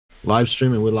live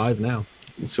streaming. We're live now.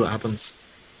 Let's see what happens.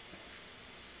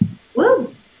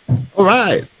 Woo! All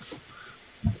right.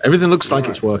 Everything looks like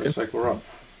All it's right, working. looks like we're up.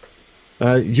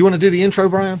 You want to do the intro,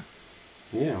 Brian?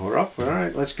 Yeah, we're up. All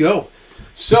right, let's go.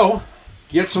 So,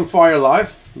 Get Some Fire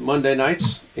Live, Monday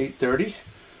nights, 8:30.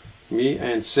 Me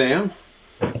and Sam,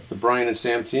 the Brian and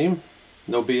Sam team.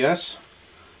 No BS.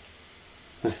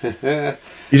 You're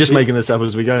just making this up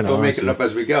as we go now. We'll make it up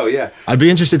as we go, yeah. I'd be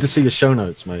interested to see your show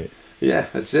notes, mate. Yeah,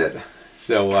 that's it.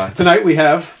 So, tonight we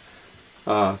have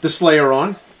the Slayer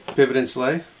on, Pivot and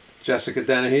Slay, Jessica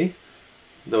Dennehy.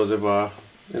 Those of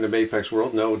in the Apex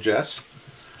world know Jess.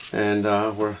 And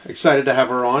we're excited to have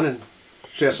her on and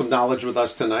share some knowledge with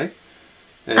us tonight.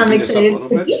 And I'm excited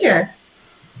to be here.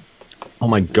 Oh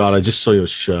my God, I just saw your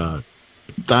shirt.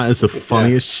 That is the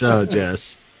funniest shirt,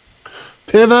 Jess.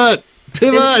 Pivot!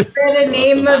 Pivot! This is where the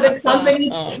name of the company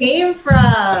came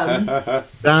from.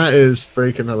 That is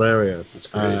freaking hilarious.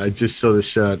 I just saw the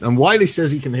shirt. And Wiley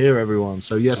says he can hear everyone.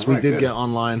 So yes, we did get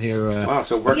online here. Wow,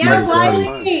 so we're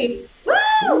Wiley!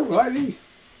 Woo! Wiley!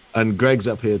 And Greg's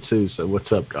up here too. So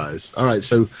what's up, guys? All right,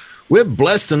 so we're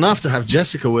blessed enough to have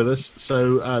Jessica with us.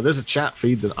 So there's a chat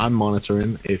feed that I'm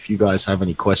monitoring. If you guys have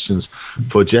any questions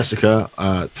for Jessica,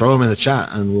 throw them in the chat,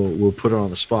 and we'll put her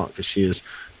on the spot because she has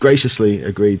graciously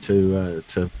agreed to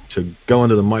go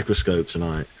under the microscope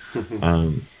tonight.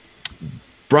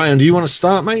 Brian, do you want to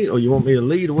start, mate, or you want me to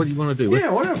lead, or what do you want to do? Yeah,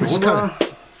 whatever. We're just kind of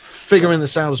figuring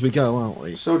this out as we go, aren't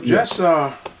we? So Jess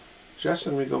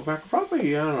and we go back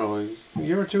probably, I don't know, a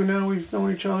year or two now. We've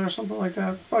known each other or something like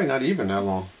that. Probably not even that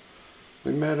long.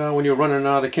 We met when you were running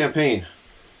the campaign.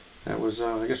 That was,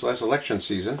 I guess, last election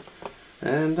season.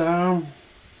 And I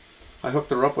hooked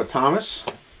her up with Thomas.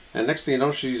 And next thing you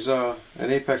know, she's an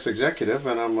Apex executive.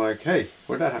 And I'm like, hey,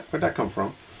 where'd that come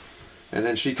from? And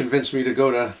then she convinced me to go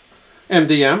to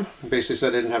MDM. Basically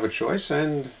said I didn't have a choice.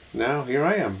 And now here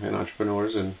I am in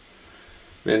Entrepreneurs. And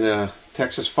been to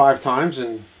Texas 5 times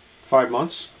in 5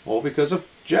 months. All because of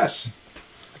Jess.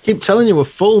 I keep telling you we're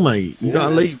full, mate. You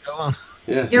gotta leave. Go on.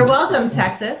 Yeah. You're welcome,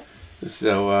 Texas.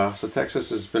 So, so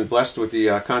Texas has been blessed with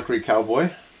the concrete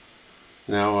cowboy.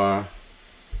 Now,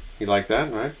 you like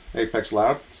that, right? Apex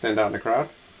loud, stand out in the crowd.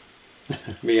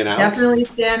 Me and Alex. Definitely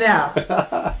stand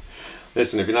out.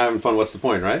 Listen, if you're not having fun, what's the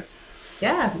point, right?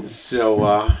 Yeah.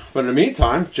 So, but in the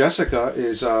meantime, Jessica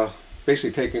is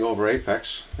basically taking over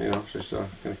Apex. You know, she's going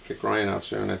to kick Ryan out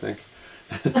soon, I think.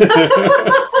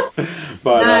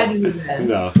 But Not even.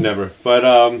 no, never.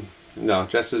 But no,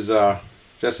 Jess has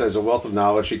a wealth of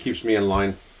knowledge. She keeps me in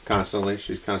line constantly.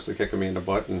 She's constantly kicking me in the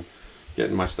butt and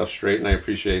getting my stuff straight, and I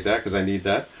appreciate that because I need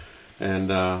that.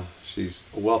 And she's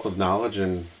a wealth of knowledge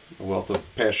and a wealth of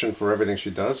passion for everything she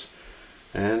does.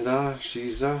 And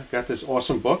she's got this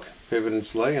awesome book, Pivot and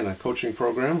Slay, and a coaching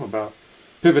program about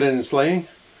pivoting and slaying.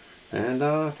 And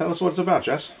tell us what it's about,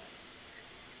 Jess.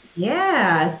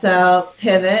 Yeah, so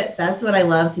pivot, that's what I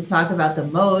love to talk about the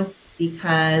most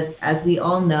because as we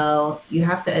all know, you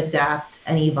have to adapt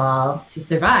and evolve to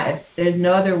survive. There's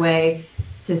no other way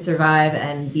to survive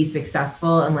and be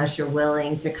successful unless you're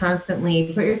willing to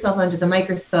constantly put yourself under the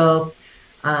microscope,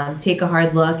 take a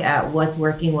hard look at what's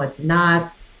working, what's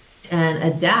not, and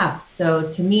adapt. So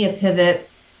to me, a pivot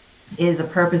is a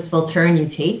purposeful turn you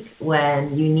take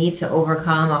when you need to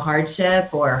overcome a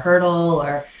hardship or a hurdle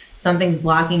or something's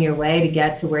blocking your way to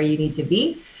get to where you need to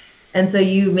be. And so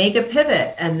you make a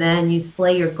pivot and then you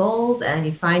slay your goals and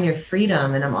you find your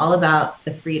freedom. And I'm all about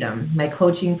the freedom. My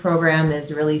coaching program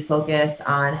is really focused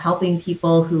on helping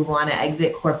people who want to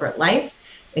exit corporate life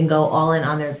and go all in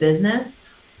on their business,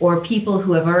 or people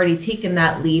who have already taken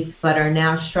that leap but are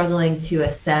now struggling to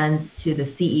ascend to the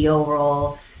CEO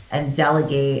role and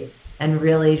delegate and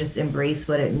really just embrace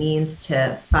what it means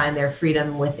to find their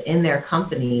freedom within their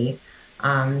company.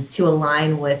 To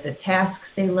align with the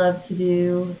tasks they love to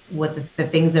do, what the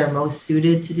things they're most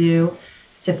suited to do,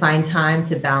 to find time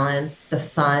to balance the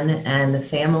fun and the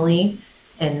family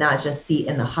and not just be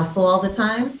in the hustle all the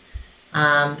time.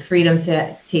 Freedom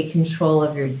to take control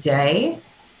of your day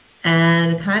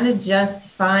and kind of just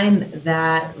find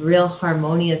that real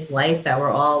harmonious life that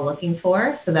we're all looking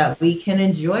for so that we can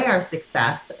enjoy our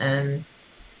success and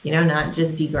not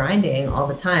just be grinding all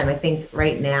the time. I think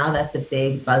right now that's a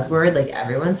big buzzword. Like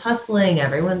everyone's hustling,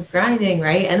 everyone's grinding,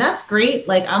 right? And that's great.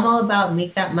 Like I'm all about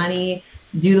make that money,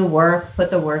 do the work,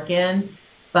 put the work in,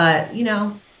 but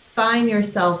find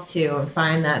yourself too and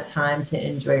find that time to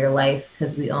enjoy your life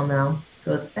because we all know it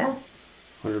goes fast.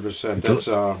 100%. That's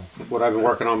what I've been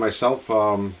working on myself.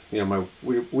 My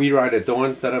we ride at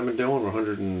dawn that I've been doing. We're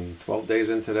 112 days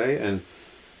in today, and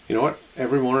you know what?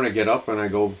 Every morning I get up and I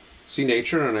go see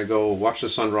nature and I go watch the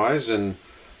sunrise, and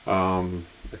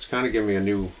It's kind of given me a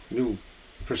new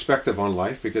perspective on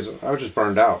life, because I was just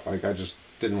burned out. Like, I just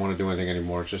didn't want to do anything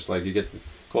anymore. It's just like you get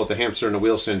call it the hamster and the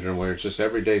wheel syndrome, where it's just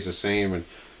every day's the same and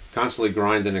constantly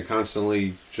grinding and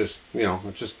constantly just,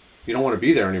 it's just, you don't want to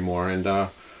be there anymore. And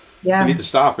you need to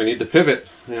stop. You need to pivot.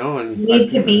 And you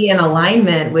need to be in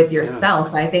alignment with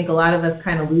yourself. I think a lot of us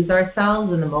kind of lose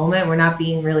ourselves in the moment. We're not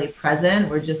being really present.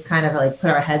 We're just kind of like put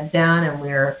our heads down and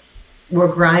we're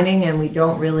grinding, and we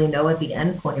don't really know what the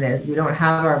end point is. We don't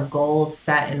have our goals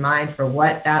set in mind for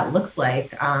what that looks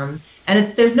like. And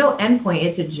there's no end point.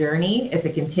 It's a journey. It's a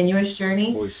continuous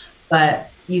journey. Always. But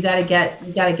you got to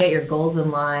get your goals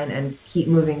in line and keep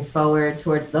moving forward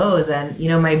towards those. And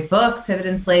my book Pivot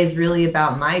and Slay is really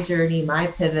about my journey, my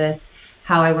pivots,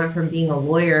 how I went from being a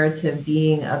lawyer to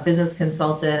being a business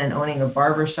consultant and owning a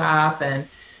barbershop, and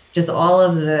just all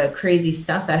of the crazy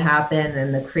stuff that happened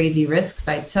and the crazy risks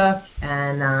I took.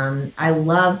 And I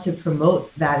love to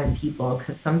promote that in people,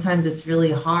 because sometimes it's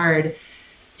really hard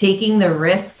taking the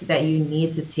risk that you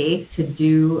need to take to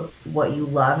do what you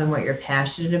love and what you're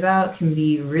passionate about. Can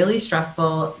be really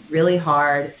stressful, really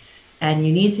hard. And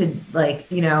you need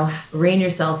to rein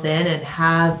yourself in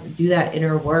and do that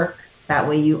inner work. That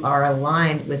way you are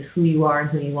aligned with who you are and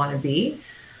who you want to be.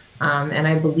 And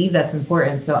I believe that's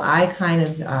important. So I kind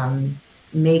of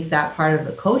make that part of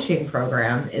the coaching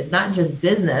program, is not just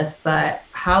business, but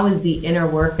how is the inner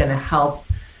work going to help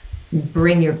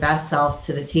bring your best self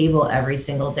to the table every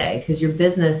single day? Because your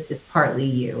business is partly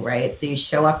you, right? So you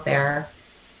show up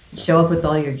with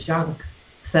all your junk.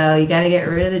 So you got to get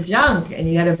rid of the junk, and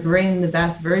you got to bring the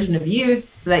best version of you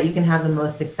so that you can have the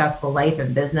most successful life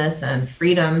and business and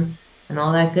freedom and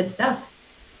all that good stuff.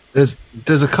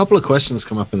 There's a couple of questions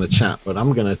come up in the chat, but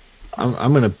I'm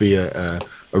gonna be a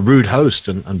rude host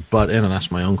and butt in and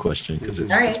ask my own question, because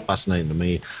it's fascinating to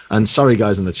me. And sorry,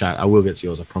 guys in the chat, I will get to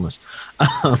yours, I promise.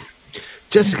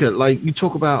 Jessica, like, you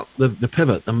talk about the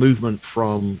pivot, the movement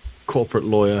from corporate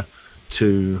lawyer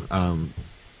to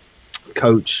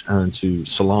coach and to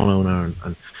salon owner,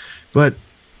 but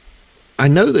I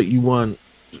know that you weren't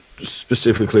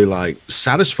specifically like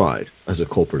satisfied as a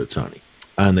corporate attorney,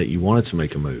 and that you wanted to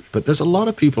make a move. But there's a lot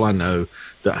of people I know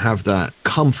that have that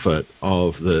comfort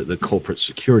of the corporate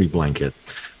security blanket,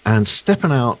 and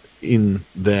stepping out in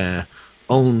their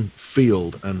own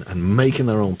field and making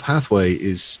their own pathway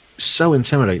is so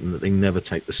intimidating that they never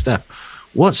take the step.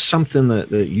 What's something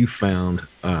that you found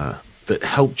that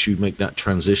helped you make that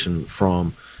transition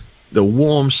from the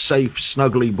warm, safe,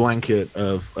 snuggly blanket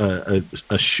of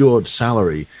assured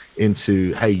salary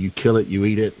into, hey, you kill it, you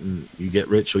eat it, and you get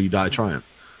rich, or you die trying?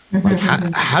 Like,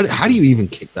 how do you even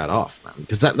kick that off, man?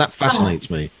 Because that fascinates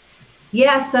me.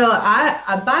 Yeah. So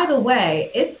I by the way,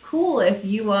 it's cool if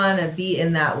you want to be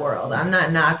in that world. I'm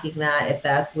not knocking that if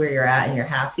that's where you're at and you're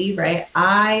happy, right?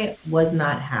 I was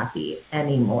not happy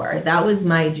anymore. That was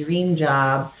my dream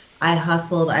job. I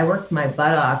hustled. I worked my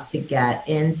butt off to get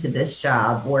into this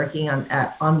job, working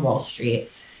on Wall Street.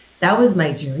 That was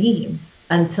my dream,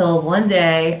 until one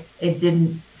day it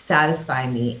didn't satisfy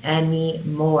me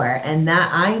anymore. And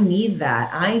I need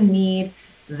that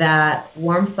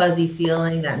warm, fuzzy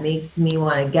feeling that makes me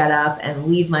want to get up and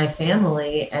leave my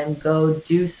family and go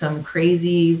do some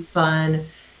crazy, fun,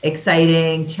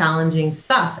 exciting, challenging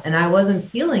stuff. And I wasn't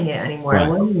feeling it anymore. Right. I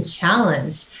wasn't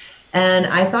challenged. And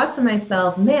I thought to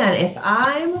myself, man, if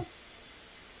I'm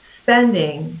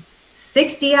spending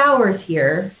 60 hours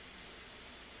here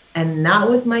and not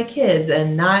with my kids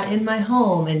and not in my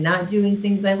home and not doing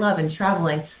things I love and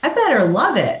traveling, I better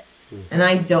love it. And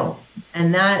I don't.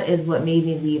 And that is what made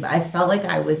me leave. I felt like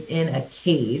I was in a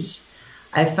cage.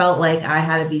 I felt like I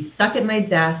had to be stuck at my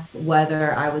desk,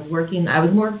 whether I was working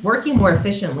more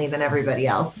efficiently than everybody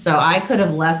else. So I could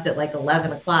have left at like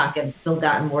 11 o'clock and still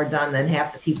gotten more done than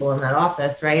half the people in that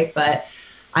office, right? But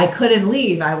I couldn't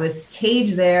leave. I was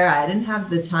caged there. I didn't have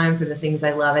the time for the things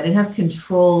I love. I didn't have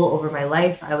control over my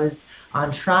life. I was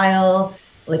on trial.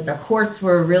 Like, the courts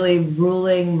were really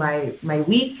ruling my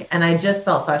week, and I just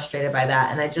felt frustrated by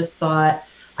that. And I just thought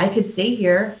I could stay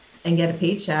here and get a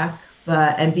paycheck,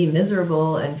 and be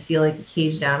miserable and feel like a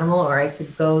caged animal, or I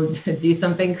could go to do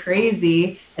something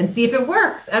crazy and see if it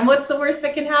works. And what's the worst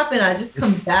that can happen? I just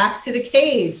come back to the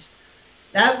cage.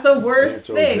 That's the worst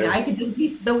thing.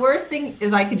 The worst thing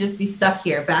is I could just be stuck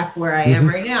here, back where I am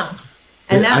right now.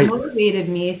 And that motivated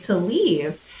me to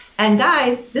leave. And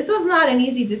guys, this was not an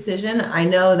easy decision. I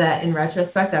know that in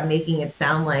retrospect, I'm making it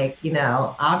sound like,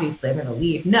 obviously I'm going to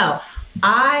leave. No,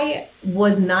 I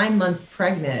was 9 months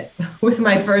pregnant with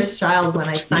my first child when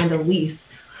I signed a lease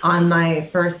on my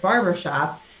first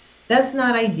barbershop. That's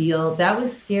not ideal. That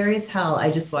was scary as hell.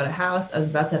 I just bought a house. I was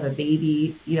about to have a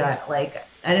baby.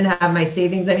 I didn't have my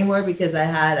savings anymore because I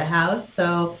had a house.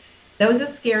 So that was a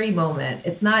scary moment.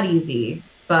 It's not easy,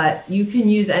 but you can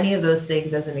use any of those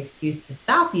things as an excuse to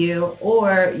stop you,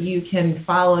 or you can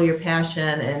follow your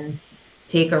passion and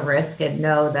take a risk and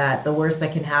know that the worst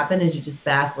that can happen is you're just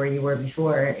back where you were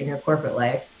before in your corporate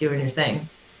life doing your thing.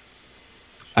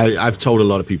 I've told a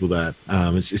lot of people that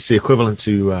it's the equivalent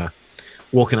to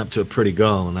walking up to a pretty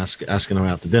girl and asking her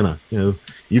out to dinner. You know,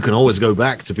 you can always go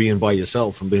back to being by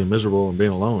yourself and being miserable and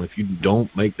being alone. If you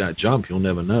don't make that jump, you'll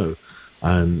never know.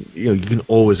 And you know, you can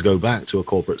always go back to a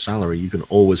corporate salary. You can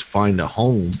always find a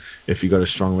home if you got a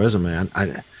strong resume.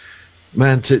 And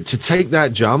man, to take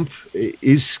that jump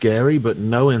is scary, but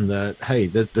knowing that, hey,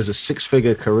 there's a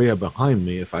 6-figure career behind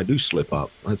me if I do slip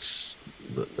up, that's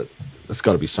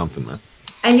got to be something, man.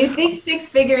 And you think 6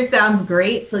 figures sounds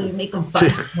great till you make a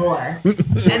bunch more.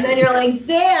 And then you're like,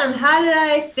 damn, how did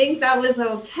I think that was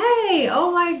okay?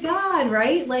 Oh my God,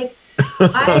 right? Like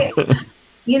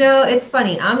you know, it's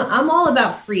funny. I'm all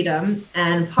about freedom.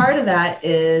 And part of that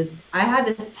is I had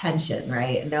this pension,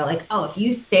 right? And they're like, oh, if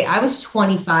you stay, I was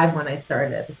 25 when I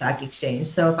started at the stock exchange.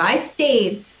 So if I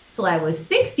stayed till I was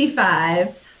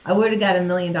 65, I would have got $1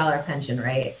 million pension,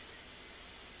 right?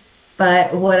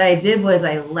 But what I did was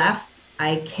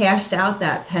I cashed out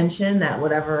that pension, that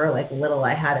whatever like little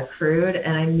I had accrued,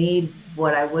 and I made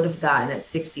what I would have gotten at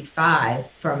 65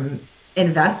 from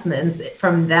investments.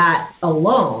 From that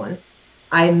alone,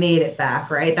 I made it back,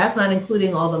 right? That's not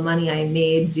including all the money I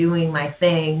made doing my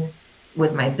thing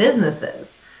with my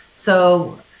businesses.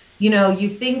 So, you know, you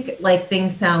think like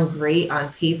things sound great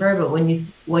on paper, but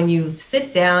when you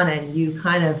sit down and you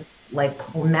kind of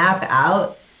like map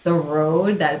out the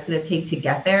road that it's going to take to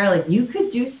get there, like you could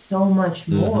do so much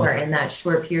more in that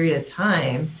short period of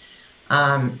time.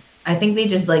 I think they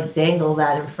just like dangle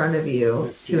that in front of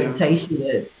you to entice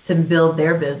you to build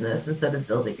their business instead of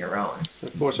building your own. It's the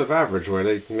force of average, where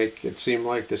they make it seem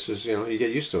like this is, you know, you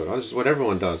get used to it. Oh, this is what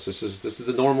everyone does. This is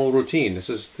the normal routine. This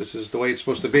is the way it's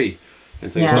supposed to be.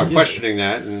 Until you start questioning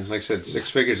that, and like I said, 6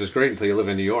 figures is great until you live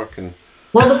in New York. And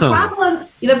well,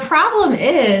 the problem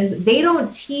is they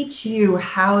don't teach you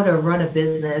how to run a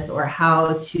business or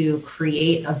how to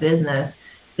create a business.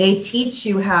 They teach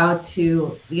you how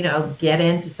to, you know, get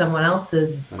into someone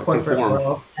else's corporate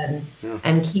world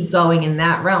and keep going in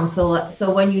that realm.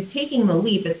 So when you're taking the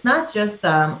leap, it's not just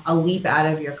a leap out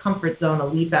of your comfort zone, a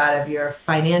leap out of your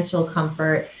financial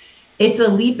comfort. It's a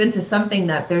leap into something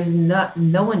that there's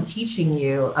no one teaching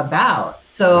you about.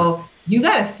 So you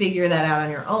got to figure that out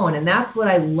on your own. And that's what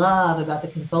I love about the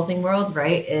consulting world,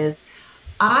 right? Is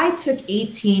I took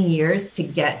 18 years to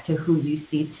get to who you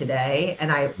see today.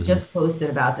 And I just posted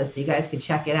about this, so you guys can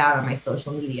check it out on my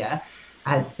social media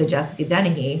at the Jessica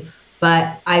Dennehy.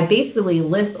 But I basically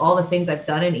list all the things I've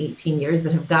done in 18 years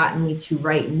that have gotten me to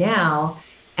right now.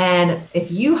 And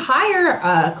if you hire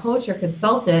a coach or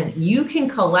consultant, you can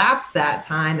collapse that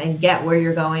time and get where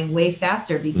you're going way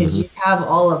faster because you have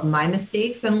all of my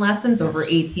mistakes and lessons over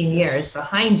 18 years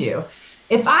behind you.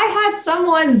 If I had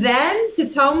someone then to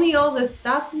tell me all this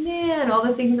stuff, man, all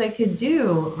the things I could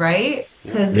do, right?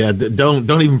 Yeah, don't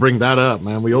even bring that up,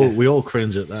 man. We all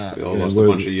cringe at that. We all lost a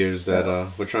bunch of years that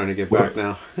we're trying to get back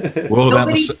now.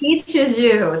 Nobody teaches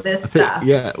you this stuff.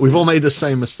 Yeah, we've all made the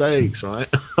same mistakes, right?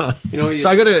 You know, so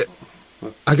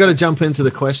I gotta jump into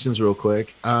the questions real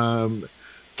quick.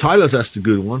 Tyler's asked a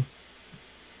good one.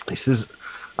 He says,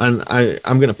 and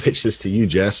I'm gonna pitch this to you,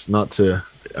 Jess, not to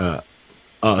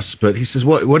us, but he says,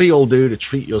 what do you all do to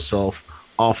treat yourself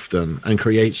often and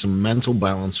create some mental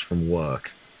balance from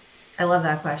work? I love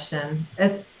that question.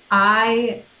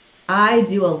 I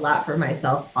do a lot for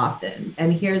myself often,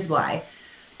 and here's why.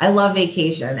 I love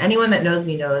vacation. Anyone that knows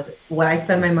me knows what I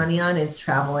spend my money on is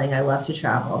traveling. I love to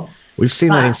travel. We've seen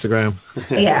that Instagram.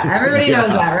 Yeah, everybody knows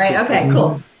that, right? Okay,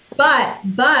 cool. But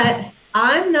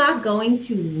I'm not going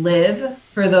to live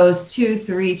for those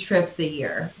 2-3 trips a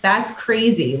year. That's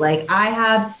crazy. Like I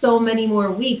have so many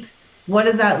more weeks. What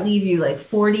does that leave you? Like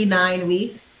 49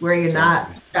 weeks where you're not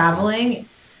traveling?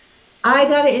 I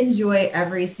got to enjoy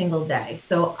every single day.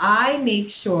 So I make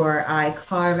sure I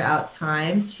carve out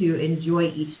time to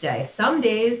enjoy each day. Some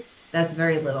days that's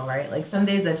very little, right? Like some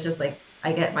days that's just like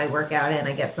I get my workout in,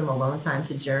 I get some alone time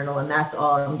to journal, and that's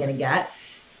all I'm going to get.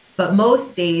 But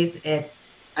most days it's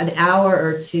an hour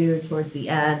or two towards the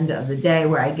end of the day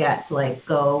where I get to like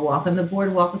go walk on the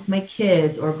boardwalk with my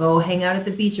kids, or go hang out at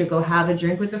the beach, or go have a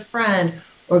drink with a friend,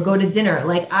 or go to dinner.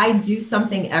 Like I do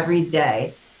something every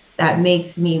day that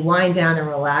makes me wind down and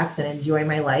relax and enjoy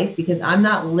my life, because I'm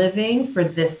not living for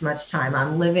this much time.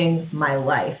 I'm living my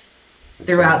life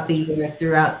throughout the year,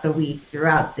 throughout the week,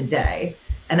 throughout the day.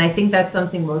 And I think that's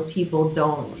something most people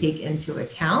don't take into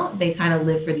account. They kind of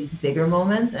live for these bigger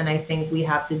moments. And I think we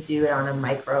have to do it on a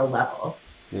micro level.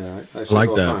 Yeah, I I say it like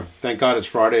all the that. time. Thank God it's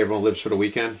Friday. Everyone lives for the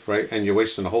weekend, right? And you're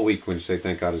wasting the whole week when you say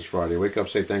thank God it's Friday. Wake up,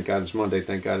 say thank God it's Monday,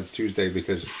 thank God it's Tuesday,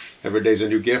 because every day's a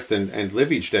new gift, and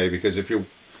live each day. Because if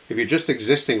you're just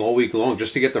existing all week long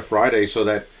just to get to Friday so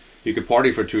that you could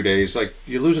party for 2 days, like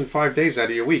you're losing 5 days out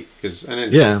of your week. And then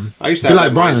Yeah. I used to Be have like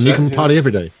that Brian, mindset, you can party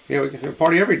every day. Yeah, we can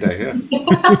party every day. Yeah,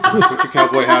 put your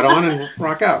cowboy hat on and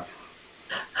rock out.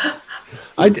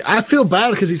 I feel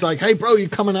bad because he's like, hey, bro, you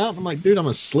coming out? I'm like, dude, I'm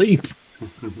asleep.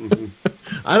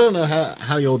 I don't know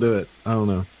how y'all do it. I don't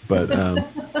know. But all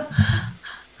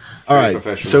right. So,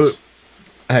 Professionals.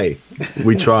 hey,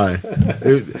 we try.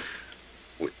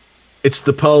 It's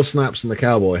the pearl snaps and the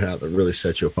cowboy hat that really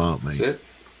set you apart, mate. That's it.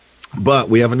 But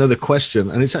we have another question,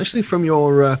 and it's actually from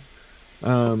your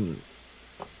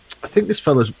I think this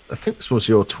was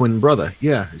your twin brother.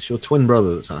 Yeah, it's your twin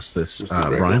brother that's asked this, Mr. Greg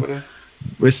over Brian. there.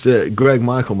 Mr. Greg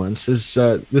Michaelman says,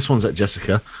 this one's at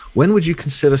Jessica. When would you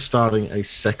consider starting a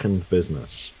second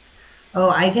business? Oh,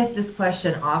 I get this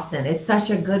question often. It's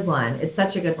such a good one. It's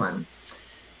such a good one.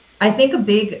 I think a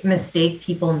big mistake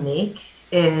people make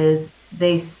is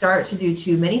they start to do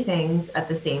too many things at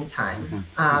the same time.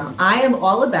 I am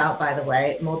all about, by the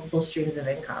way, multiple streams of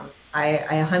income. I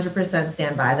 100%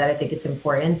 stand by that. I think it's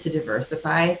important to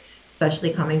diversify,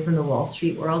 especially coming from the Wall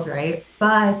Street world, right?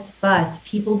 But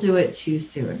people do it too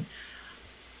soon.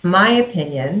 My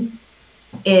opinion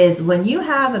is when you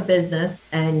have a business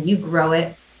and you grow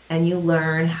it and you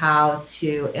learn how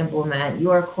to implement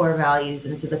your core values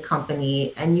into the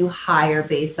company and you hire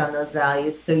based on those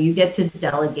values. So you get to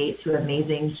delegate to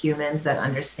amazing humans that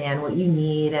understand what you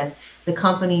need and the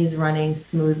company's running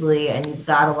smoothly and you've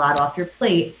got a lot off your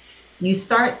plate. You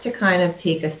start to kind of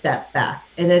take a step back,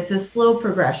 and it's a slow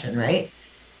progression, right?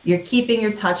 You're keeping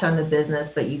your touch on the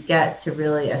business, but you get to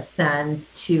really ascend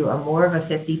to a more of a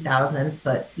 50,000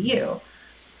 foot view.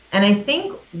 And I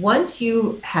think once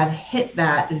you have hit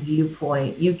that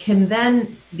viewpoint, you can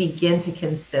then begin to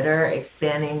consider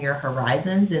expanding your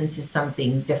horizons into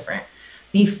something different.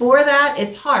 Before that,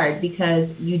 it's hard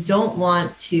because you don't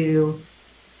want to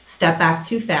step back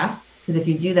too fast, because if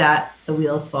you do that, the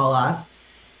wheels fall off.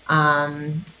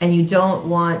 And you don't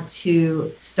want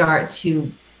to start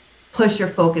to push your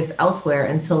focus elsewhere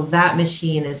until that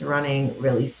machine is running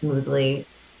really smoothly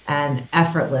and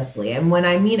effortlessly. And when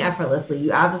I mean effortlessly,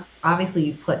 you obviously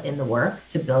you put in the work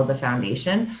to build the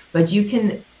foundation, but you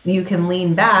can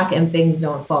lean back and things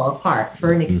don't fall apart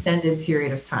for an extended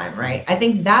period of time, right? I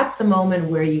think that's the moment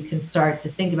where you can start to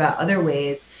think about other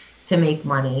ways to make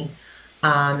money.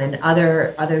 And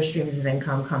other streams of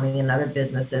income coming in, other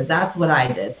businesses. That's what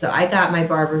I did. So I got my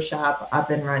barbershop up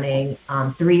and running.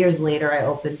 3 years later, I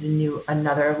opened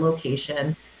another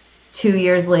location. 2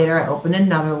 years later, I opened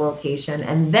another location.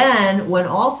 And then when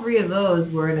all three of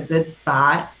those were in a good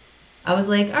spot, I was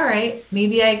like, all right,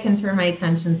 maybe I can turn my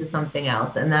attention to something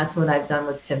else. And that's what I've done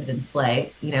with Pivot and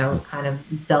Slay, kind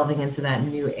of delving into that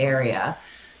new area.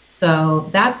 So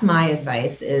that's my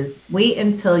advice is wait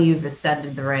until you've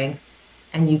ascended the ranks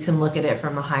and you can look at it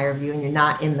from a higher view and you're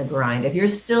not in the grind. If you're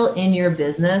still in your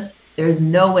business, there's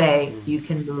no way you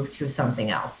can move to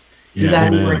something else. You got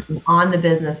to be working on the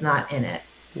business, not in it.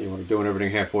 You want to doing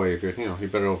everything halfway. If you're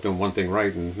better off doing one thing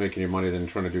right and making your money than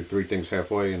trying to do three things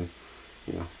halfway and,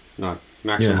 not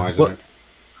maximizing it.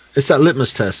 It's that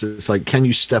litmus test. It's like, can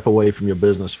you step away from your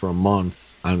business for a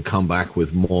month and come back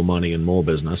with more money and more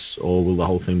business, or will the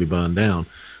whole thing be burned down?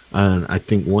 And I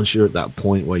think once you're at that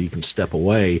point where you can step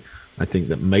away, I think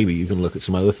that maybe you can look at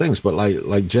some other things. But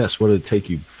like Jess, what did it take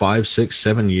you 5, 6,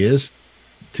 7 years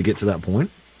to get to that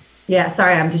point? Yeah,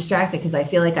 sorry, I'm distracted because I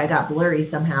feel like I got blurry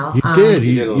somehow. You did.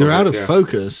 You're out of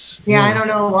focus. Yeah, I don't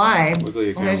know why. I'm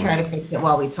going to try to fix it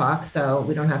while we talk so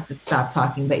we don't have to stop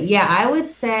talking. But yeah, I would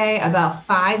say about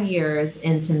 5 years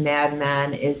into Mad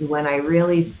Men is when I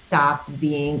really stopped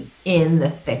being in the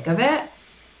thick of it.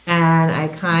 And I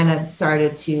kind of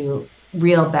started to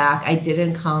reel back. I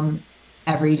didn't come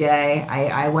every day.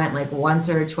 I went like once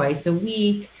or twice a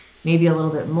week, maybe a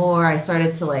little bit more. I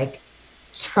started to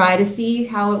try to see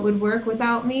how it would work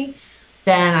without me.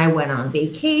 Then I went on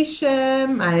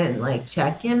vacation. I didn't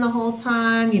check in the whole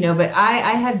time, but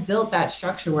I had built that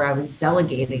structure where I was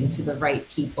delegating to the right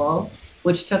people,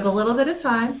 which took a little bit of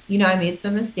time. I made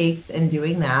some mistakes in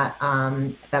doing that,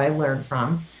 that I learned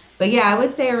from. But yeah, I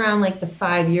would say around the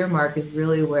 5-year mark is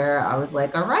really where I was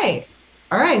like, all right,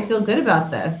 I feel good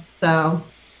about this. So,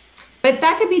 but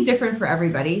that could be different for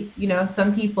everybody.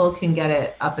 Some people can get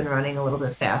it up and running a little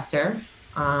bit faster.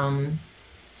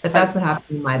 But that's what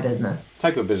happened in my business.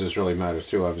 Type of business really matters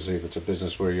too. Obviously, if it's a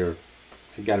business where you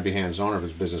got to be hands-on, or if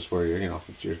it's a business where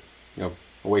you're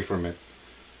away from it.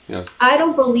 I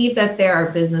don't believe that there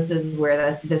are businesses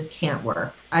where this can't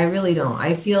work. I really don't.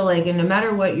 I feel like, and no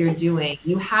matter what you're doing,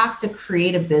 you have to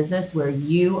create a business where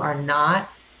you are not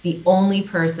the only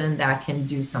person that can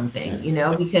do something,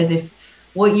 because if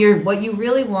what you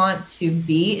really want to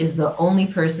be is the only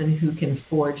person who can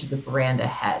forge the brand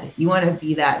ahead. You want to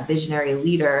be that visionary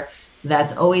leader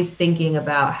that's always thinking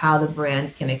about how the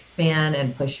brand can expand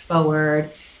and push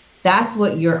forward. That's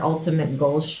what your ultimate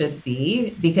goal should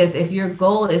be. Because if your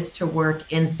goal is to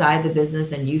work inside the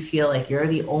business and you feel like you're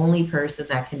the only person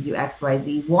that can do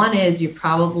XYZ, one is you're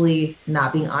probably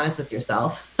not being honest with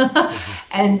yourself.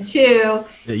 And two,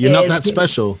 you're not that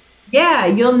special. Yeah,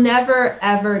 you'll never,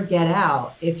 ever get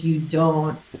out if you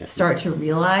don't start to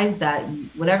realize that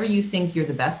whatever you think you're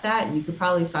the best at, you could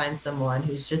probably find someone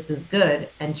who's just as good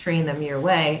and train them your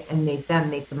way and make them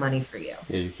make the money for you.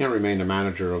 Yeah, you can't remain the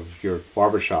manager of your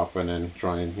barbershop and then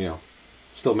try and,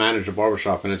 still manage a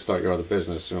barbershop and then start your other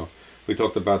business. We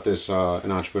talked about this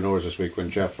in Entrepreneurs this week when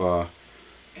Jeff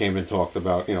came and talked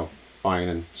about, buying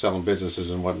and selling businesses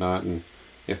and whatnot. And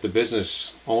if the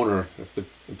business owner, if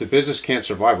the business can't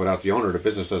survive without the owner, the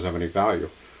business doesn't have any value.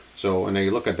 So, and they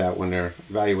look at that when they're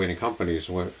evaluating companies.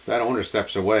 If that owner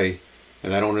steps away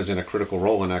and that owner's in a critical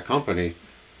role in that company,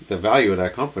 the value of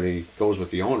that company goes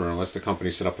with the owner unless the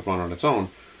company's set up to run on its own.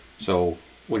 So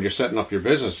when you're setting up your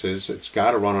businesses, it's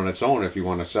got to run on its own if you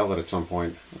want to sell it at some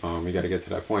point. You got to get to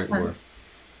that point where,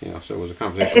 so it was a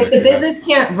conversation. If the business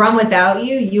can't run without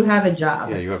you, you have a job.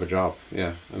 Yeah, you have a job.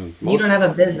 Yeah. And you don't have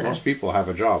a business. Most people have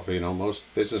a job. Most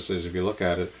businesses, if you look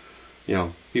at it,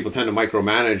 people tend to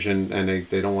micromanage and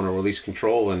they don't want to release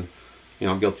control. And,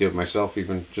 I'm guilty of myself,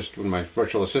 even just with my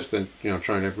virtual assistant,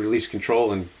 trying to release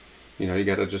control. And, you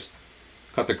got to just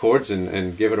cut the cords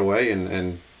and give it away.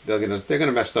 And they're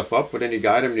gonna mess stuff up. But then you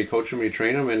guide them, you coach them, you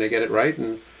train them, and they get it right.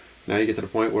 And now you get to the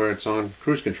point where it's on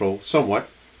cruise control somewhat.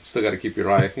 Still got to keep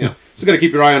your eye, still got to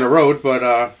keep your eye on the road,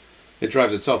 but it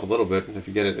drives itself a little bit if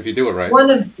you do it right. One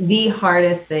of the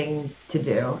hardest things to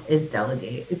do is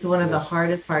delegate. It's one of the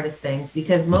hardest things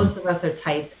because most of us are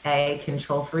type A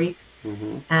control freaks,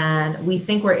 and we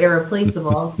think we're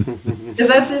irreplaceable because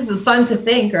that's just fun to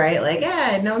think, right? Like,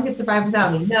 no one can survive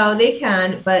without me. No, they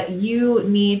can, but you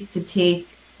need to take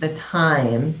the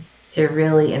time to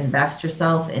really invest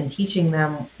yourself in teaching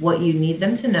them what you need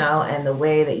them to know and the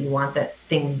way that you want that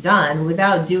things done.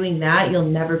 Without doing that, you'll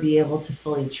never be able to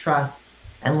fully trust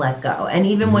and let go. And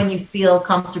even when you feel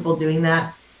comfortable doing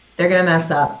that, they're going to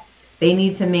mess up. They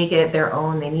need to make it their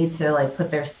own. They need to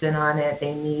put their spin on it.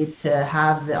 They need to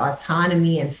have the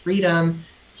autonomy and freedom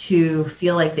to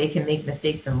feel like they can make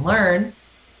mistakes and learn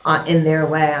in their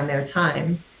way, on their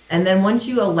time. And then once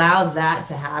you allow that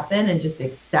to happen and just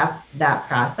accept that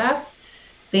process,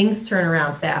 things turn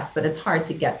around fast, but it's hard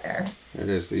to get there. It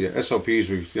is. The SOPs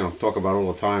we talk about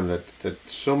all the time that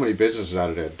so many businesses out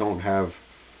of there don't have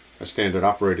a standard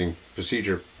operating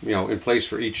procedure, in place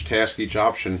for each task, each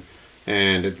option.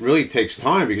 And it really takes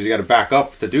time because you got to back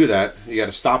up to do that. You got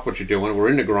to stop what you're doing. We're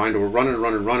in the grind. We're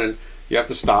running. You have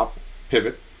to stop,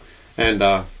 pivot,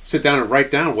 and sit down and write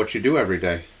down what you do every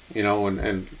day.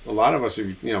 And a lot of us,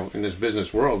 in this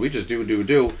business world, we just do. We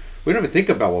don't even think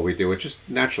about what we do. It just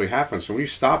naturally happens. So when you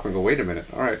stop and go, wait a minute,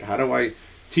 all right, how do I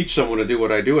teach someone to do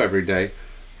what I do every day?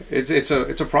 It's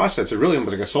a process. It really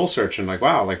almost like a soul searching.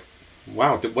 Wow,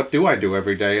 what do I do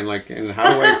every day? And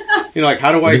how do I,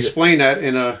 how do I explain that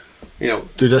in a,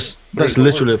 Dude, that's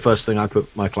literally the first thing I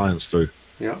put my clients through.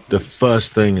 Yeah. The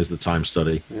first thing is the time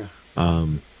study. Yeah.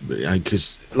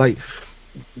 Because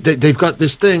they've got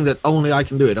this thing that only I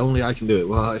can do it.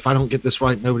 Well, if I don't get this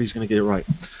right, nobody's going to get it right.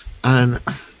 And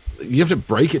you have to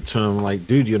break it to them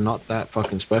dude, you're not that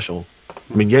fucking special.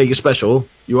 I mean, yeah, you're special.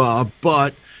 You are.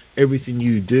 But everything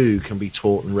you do can be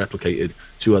taught and replicated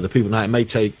to other people. Now, it may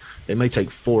take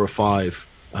 4 or 5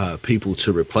 people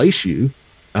to replace you.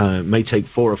 It may take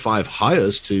 4 or 5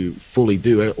 hires to fully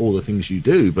do all the things you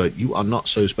do, but you are not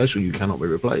so special you cannot be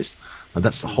replaced. And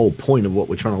that's the whole point of what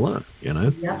we're trying to learn, Yeah.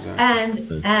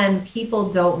 Exactly. And people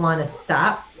don't want to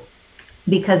stop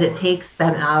because it takes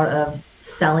them out of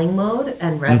selling mode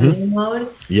and revenue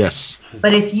mode. Yes.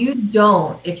 But if you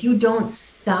don't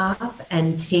stop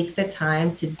and take the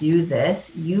time to do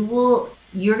this, you're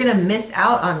going to miss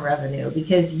out on revenue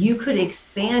because you could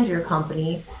expand your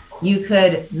company. You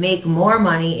could make more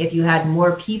money if you had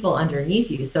more people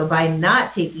underneath you. So by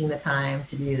not taking the time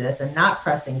to do this and not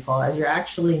pressing pause, you're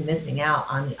actually missing out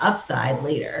on the upside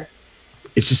later.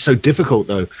 It's just so difficult,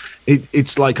 though.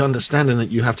 It's like understanding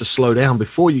that you have to slow down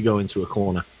before you go into a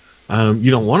corner.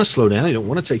 You don't want to slow down. You don't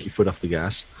want to take your foot off the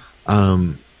gas.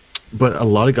 But a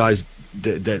lot of guys,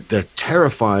 they're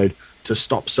terrified to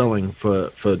stop selling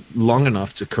for long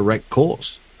enough to correct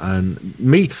course. And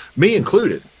me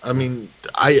included. I mean,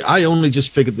 I only just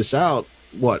figured this out,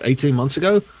 18 months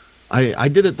ago? I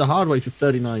did it the hard way for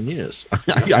 39 years.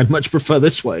 I much prefer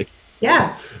this way.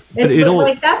 Yeah. It's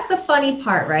like, that's the funny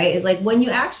part, right? Is like when you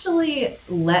actually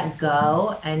let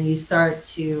go and you start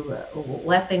to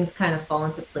let things kind of fall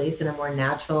into place in a more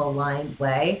natural, aligned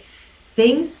way,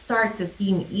 things start to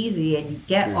seem easy and you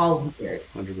get all weird.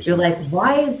 100%. You're like,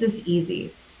 why is this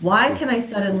easy? Why can I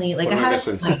suddenly, like, I had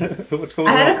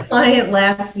a client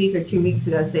last week or 2 weeks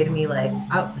ago say to me, like,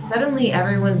 suddenly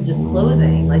everyone's just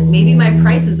closing. Like, maybe my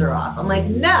prices are off. I'm like,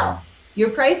 no,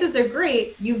 your prices are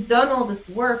great. You've done all this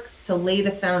work to lay the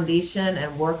foundation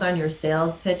and work on your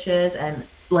sales pitches and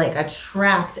like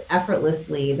attract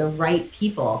effortlessly the right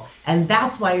people. And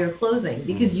that's why you're closing,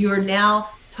 because you're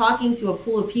now talking to a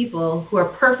pool of people who are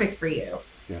perfect for you.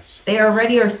 Yes. They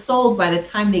already are sold by the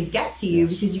time they get to you,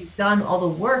 because you've done all the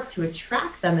work to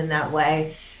attract them in that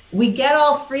way. We get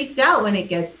all freaked out when it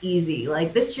gets easy.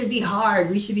 Like, this should be hard.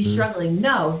 We should be struggling.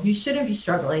 No, you shouldn't be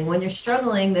struggling. When you're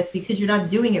struggling, that's because you're not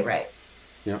doing it right.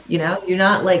 Yeah. You know, you're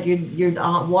not like you're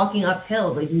walking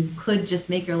uphill, but you could just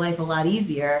make your life a lot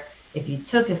easier if you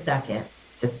took a second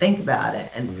to think about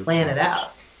it and 100%. Plan it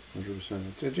out. 100%.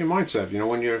 It's your mindset. You know,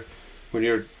 when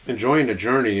you're enjoying the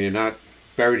journey and you're not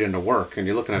buried in the work and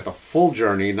you're looking at the full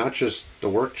journey, not just the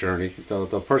work journey,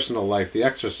 the personal life, the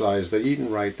exercise, the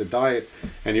eating right, the diet,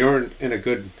 and you're in a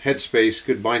good headspace,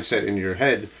 good mindset in your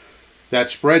head, that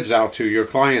spreads out to your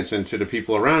clients and to the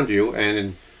people around you.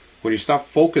 And when you stop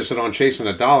focusing on chasing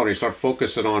a dollar, you start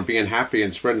focusing on being happy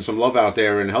and spreading some love out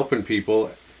there and helping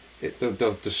people,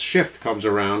 the shift comes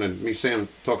around. And me, Sam,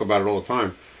 talk about it all the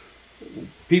time.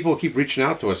 People keep reaching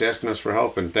out to us, asking us for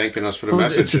help and thanking us for the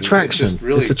message. It's attraction. It's just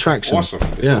really attraction. Awesome.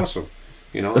 It's awesome.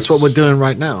 You know, that's what we're doing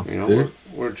right now. You know,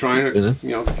 we're trying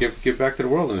to give back to the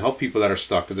world and help people that are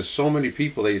stuck. Because there's so many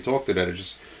people that you talk to that are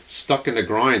just stuck in the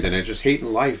grind and they're just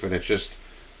hating life, and it's just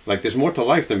like there's more to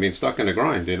life than being stuck in the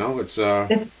grind. You know, it's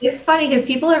funny because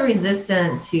people are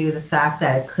resistant to the fact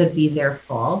that it could be their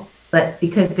fault, but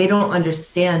because they don't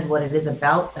understand what it is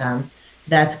about them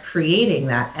that's creating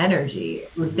that energy.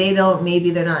 They're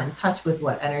not in touch with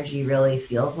what energy really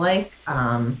feels like.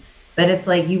 But it's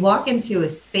like you walk into a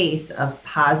space of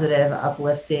positive,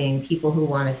 uplifting people who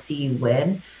want to see you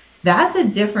win. That's a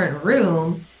different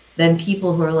room than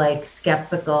people who are like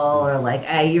skeptical or like,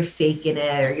 hey, you're faking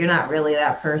it or you're not really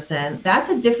that person. That's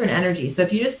a different energy. So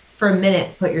if you just for a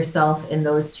minute put yourself in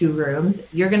those two rooms,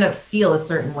 you're going to feel a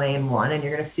certain way in one and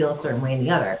you're going to feel a certain way in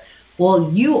the other.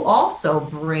 Well, you also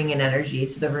bring an energy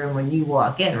to the room when you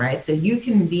walk in, right? So you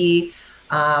can be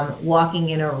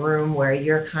walking in a room where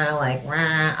you're kind of like,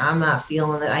 I'm not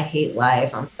feeling it. I hate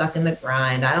life. I'm stuck in the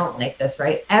grind. I don't like this,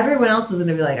 right? Everyone else is going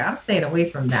to be like, I'm staying away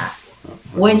from that.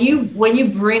 When you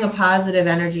bring a positive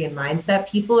energy and mindset,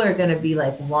 people are going to be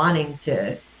like wanting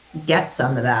to get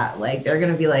some of that. Like they're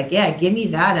going to be like, yeah, give me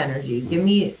that energy. Give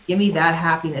me that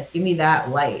happiness. Give me that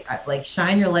light. Like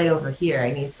shine your light over here.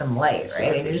 I need some light,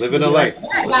 right? And you're just live in the light. Like,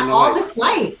 yeah, I got all this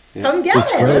light. Yeah. Come get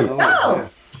it. Let's go. Yeah.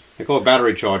 They call it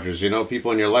battery chargers. You know,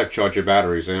 people in your life charge your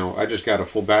batteries. You know, I just got a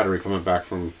full battery coming back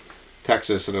from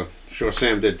Texas, and I'm sure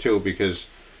Sam did too, because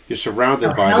you're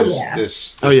surrounded by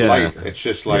this light. It's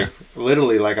just like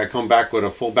literally like I come back with a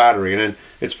full battery. And then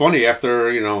it's funny, after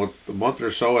a month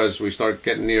or so, as we start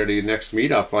getting near the next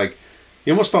meetup, like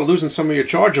you almost start losing some of your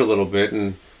charge a little bit.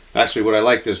 And actually what I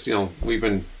like is, we've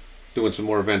been doing some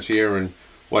more events here and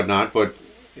whatnot, but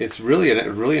it's really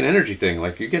an energy thing.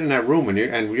 Like you get in that room and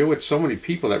you're with so many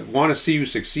people that want to see you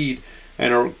succeed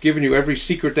and are giving you every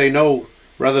secret they know.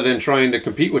 Rather than trying to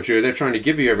compete with you, they're trying to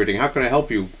give you everything. How can I help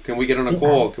you? Can we get on a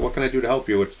call? What can I do to help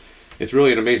you? It's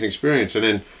really an amazing experience. And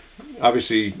then,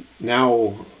 obviously,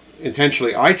 now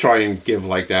intentionally I try and give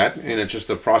like that, and it's just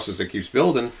a process that keeps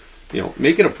building.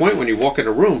 Make it a point when you walk in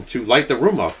a room to light the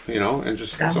room up. And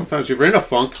just sometimes if you're in a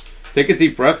funk, take a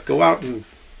deep breath, go out and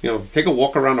take a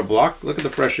walk around the block, look at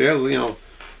the fresh air.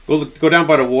 Go down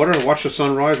by the water, watch the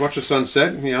sunrise, watch the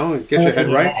sunset. And get your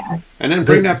head right, and then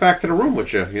bring that back to the room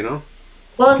with you.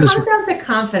 Well, it comes down to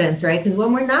confidence, right? Because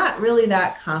when we're not really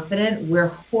that confident, we're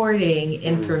hoarding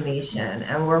information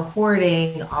and we're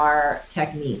hoarding our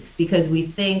techniques because we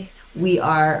think we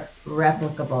are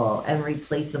replicable and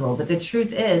replaceable. But the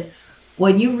truth is,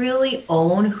 when you really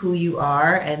own who you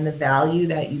are and the value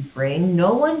that you bring,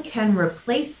 no one can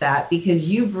replace that because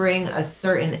you bring a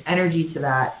certain energy to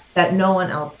that no one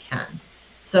else can.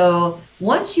 So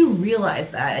once you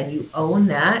realize that and you own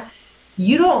that,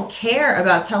 you don't care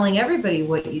about telling everybody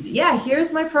what you do. Yeah,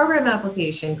 here's my program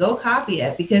application. Go copy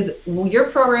it, because your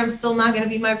program's still not going to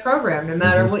be my program no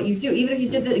matter what you do. Even if you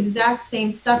did the exact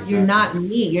same stuff, you're not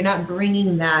me. You're not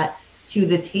bringing that to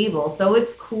the table. So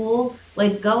it's cool.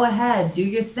 Like, go ahead, do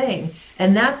your thing.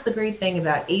 And that's the great thing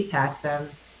about Apex.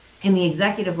 In the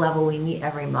executive level, we meet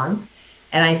every month.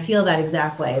 And I feel that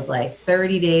exact way. It's like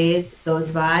 30 days goes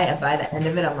by, and by the end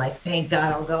of it, I'm like, thank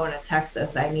God I'm going to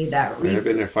Texas. I need that. I've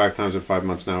been there 5 times in 5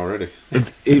 months now already.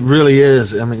 It really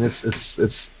is. I mean,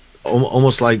 it's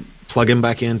almost like plugging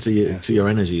back into your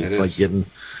energy. It's like getting,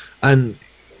 and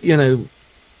you know,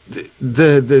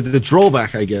 the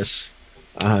drawback, I guess,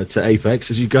 to Apex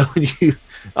is you go and you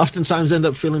oftentimes end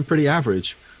up feeling pretty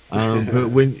average. But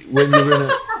when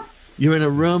you're in a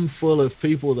room full of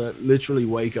people that literally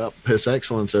wake up piss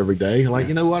excellence every day. Like,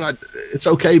 you know what? It's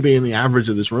okay being the average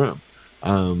of this room.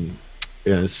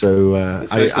 Yeah, so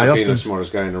it's nice not being the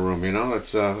smartest guy in the room. You know,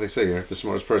 it's they say you're the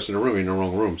smartest person in the room, you're in the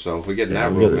wrong room. So if we get in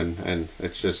that room, and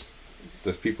it's just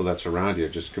the people that surround you are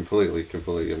just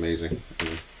completely amazing.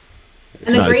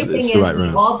 And the great thing is we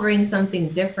all bring something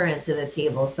different to the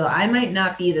table. So I might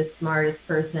not be the smartest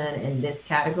person in this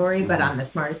category, but I'm the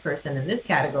smartest person in this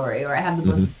category, or I have the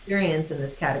most experience in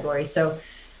this category. So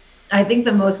I think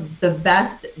the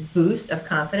best boost of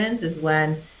confidence is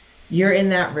when you're in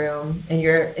that room and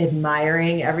you're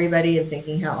admiring everybody and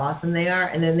thinking how awesome they are,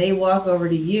 and then they walk over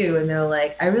to you and they're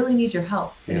like, I really need your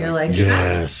help. And you're like,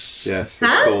 yes, it's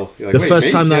cool. Like, the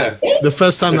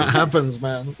first time that happens,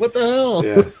 man, what the hell?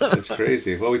 Yeah, it's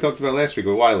crazy. Well, we talked about last week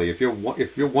with Wiley. If you're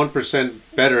 1%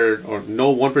 better or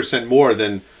no 1% more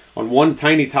than on one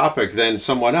tiny topic than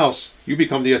someone else, you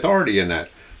become the authority in that,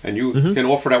 and you can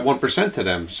offer that 1% to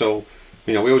them. So,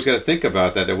 you know, we always got to think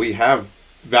about that we have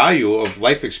value of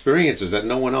life experiences that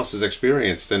no one else has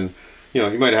experienced. And you know,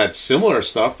 you might have had similar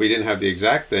stuff, but you didn't have the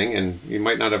exact thing, and you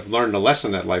might not have learned the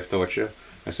lesson that life taught you.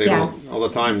 I say all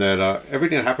the time that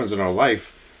everything that happens in our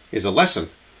life is a lesson,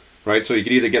 right? So you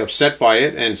could either get upset by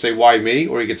it and say, why me?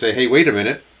 Or you could say, hey, wait a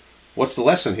minute, what's the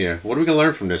lesson here? What are we going to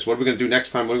learn from this? What are we going to do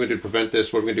next time? What are we going to do to prevent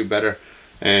this? What are we going to do better?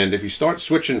 And if you start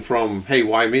switching from, hey,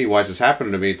 why me? Why is this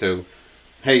happening to me? To,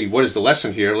 hey, what is the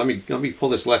lesson here? Let me pull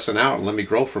this lesson out and let me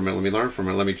grow from it. Let me learn from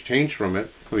it. Let me change from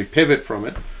it. Let me pivot from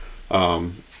it.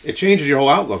 It changes your whole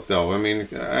outlook, though. I mean,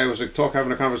 I was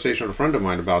having a conversation with a friend of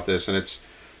mine about this, and it's,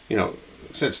 you know,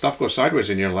 said stuff goes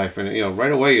sideways in your life, and you know,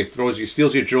 right away it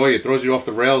steals your joy. It throws you off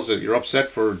the rails. You're upset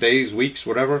for days, weeks,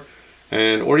 whatever.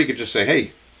 And or you could just say,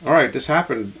 hey, all right, this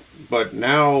happened, but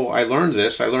now I learned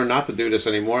this. I learned not to do this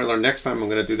anymore. I learned next time I'm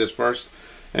going to do this first,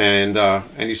 and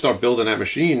you start building that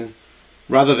machine.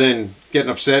 Rather than getting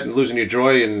upset and losing your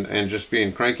joy and just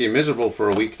being cranky and miserable for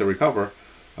a week to recover,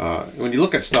 when you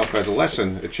look at stuff as a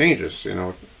lesson, it changes. You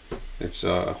know, it's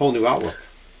a whole new outlook.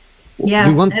 Yeah,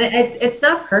 and it's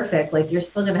not perfect. Like, you're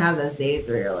still gonna have those days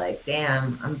where you're like,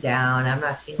 "Damn, I'm down. I'm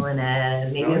not feeling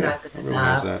it. Maybe I'm not good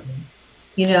enough."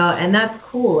 You know, and that's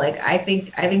cool. Like, I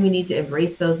think we need to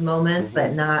embrace those moments,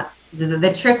 but not.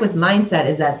 The trick with mindset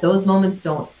is that those moments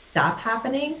don't stop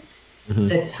happening.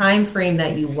 The time frame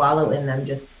that you wallow in them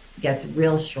just gets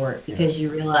real short because you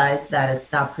realize that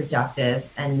it's not productive,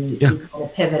 and you kind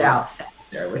of pivot out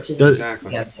faster, which is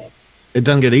exactly. It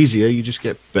doesn't get easier. You just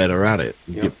get better at it.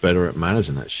 You get better at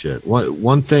managing that shit.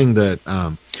 One thing that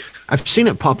I've seen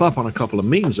it pop up on a couple of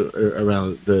memes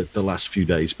around the last few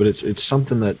days, but it's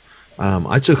something that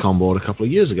I took on board a couple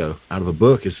of years ago out of a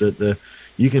book, is that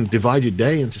you can divide your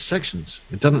day into sections.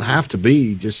 It doesn't have to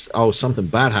be just, oh, something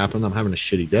bad happened, I'm having a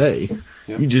shitty day.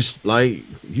 You just like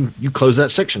you close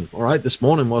that section. All right, this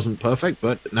morning wasn't perfect,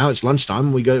 but now it's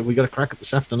lunchtime. We got a crack at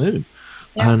this afternoon.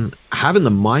 And having the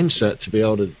mindset to be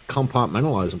able to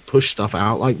compartmentalize and push stuff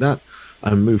out like that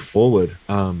and move forward.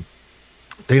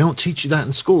 They don't teach you that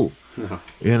in school. No.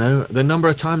 You know, the number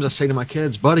of times I say to my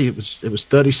kids, buddy, it was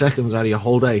 30 seconds out of your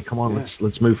whole day. Come on,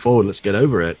 let's move forward. Let's get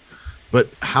over it. But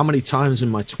how many times in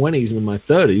my 20s and in my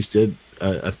 30s did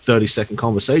a 30-second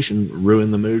conversation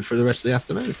ruin the mood for the rest of the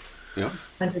afternoon? Yeah,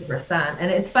 100%. And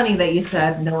it's funny that you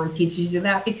said no one teaches you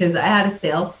that, because I had a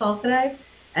sales call today,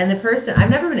 and the person, I've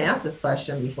never been asked this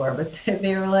question before, but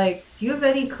they were like, do you have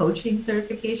any coaching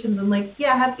certifications? I'm like,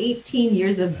 yeah, I have 18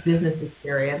 years of business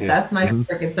experience. That's my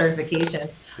freaking certification.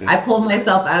 I pulled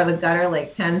myself out of the gutter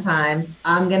like 10 times.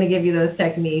 I'm going to give you those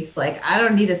techniques. Like, I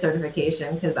don't need a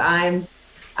certification because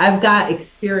I've got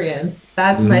experience.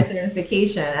 That's my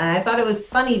certification. And I thought it was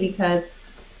funny because,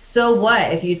 so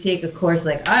what if you take a course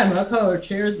like, I'm a coach,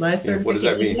 here's my certification? What does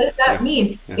that mean? What does that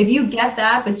mean? If you get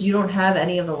that, but you don't have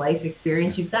any of the life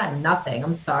experience, you've got nothing.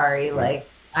 I'm sorry. Like,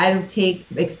 I take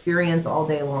experience all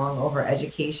day long over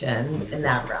education in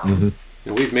that realm.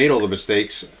 we've made all the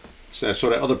mistakes so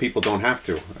that other people don't have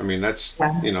to. I mean, that's,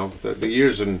 the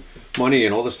years and money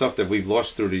and all the stuff that we've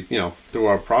lost through through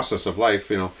our process of life.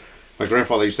 My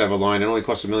grandfather used to have a line, it only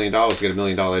costs $1 million to get $1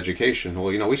 million education.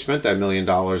 Well, we spent that $1 million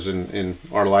in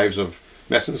our lives of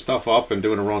messing stuff up and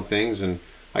doing the wrong things. And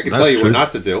I can tell you what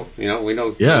not to do. We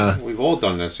know, we've all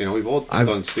done this. We've all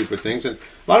done stupid things. And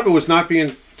a lot of it was not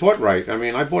being taught right. I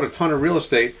mean, I bought a ton of real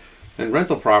estate and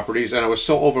rental properties, and I was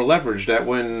so over leveraged that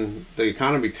when the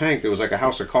economy tanked, it was like a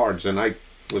house of cards, and I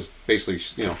was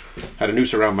basically, had a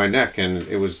noose around my neck, and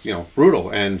it was,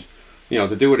 brutal. And,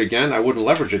 to do it again, I wouldn't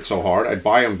leverage it so hard. I'd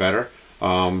buy them better.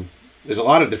 There's a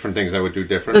lot of different things I would do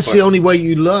different. That's the only way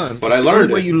you learn. But I learned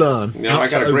the only way you learn. I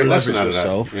got a great lesson out of that.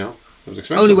 It was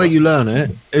expensive. The only way you learn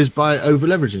it is by over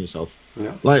leveraging yourself.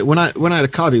 Yeah. Like when I had a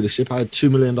car dealership, I had $2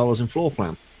 million in floor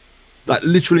plan. That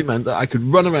literally meant that I could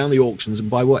run around the auctions and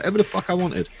buy whatever the fuck I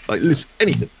wanted, like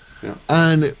anything. Yeah.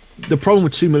 And the problem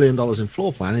with $2 million in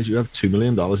floor plan is you have $2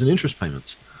 million in interest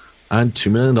payments and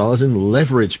 $2 million in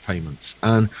leverage payments.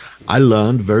 And I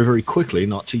learned very, very quickly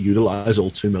not to utilize all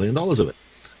 $2 million of it.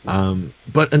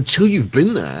 But until you've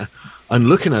been there and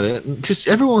looking at it, because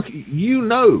everyone,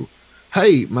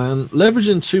 hey, man,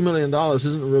 leveraging $2 million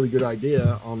isn't a really good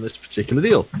idea on this particular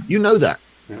deal. You know that.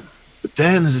 Yeah. But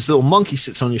then there's this little monkey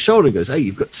sits on your shoulder and goes, hey,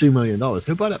 you've got $2 million.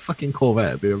 Go buy that fucking Corvette.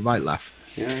 It'd be a right laugh.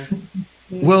 Yeah.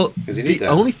 Well, the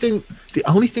only thing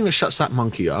that shuts that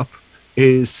monkey up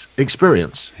is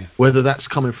experience, whether that's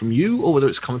coming from you or whether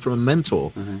it's coming from a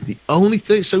mentor. Mm-hmm. The only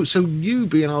thing, so you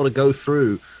being able to go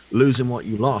through losing what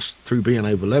you lost through being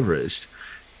over leveraged,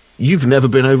 you've never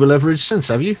been over leveraged since,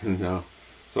 have you? No.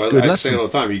 So I say it all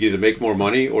the time. You can either make more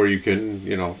money or you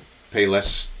can, pay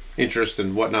less interest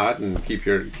and whatnot and keep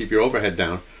your overhead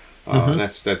down. And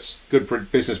that's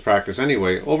good business practice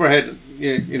anyway. Overhead,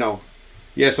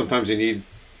 sometimes you need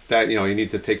that. You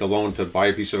need to take a loan to buy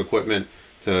a piece of equipment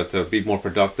to be more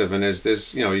productive, and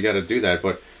there's you got to do that.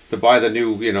 But to buy the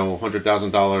new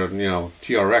 $100,000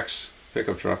 TRX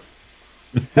pickup truck,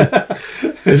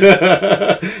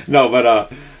 no,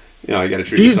 but you got to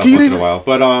treat yourself once in a while.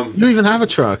 But you even have a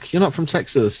truck. You're not from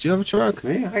Texas. Do you have a truck?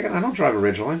 Me, I don't drive a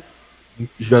Ridgeline.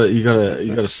 You got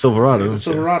a Silverado.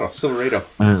 Silverado.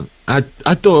 Man, I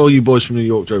thought all you boys from New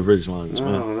York drove Ridgelines.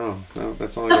 No,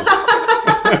 that's only.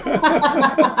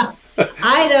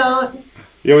 I don't.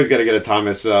 You always got to get a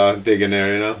Thomas dig in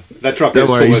there, That truck is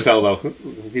cool as hell, though.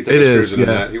 He took his cruising in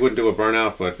that. He wouldn't do a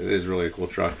burnout, but it is really a cool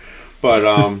truck. But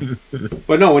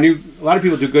but no, a lot of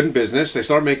people do good in business, they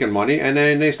start making money, and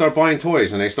then they start buying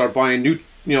toys, and they start buying new,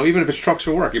 even if it's trucks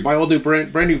for work, you buy all new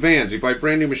brand new vans, you buy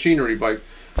brand new machinery, you buy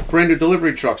brand new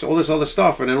delivery trucks, all this other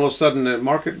stuff, and then all of a sudden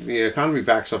the economy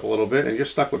backs up a little bit, and you're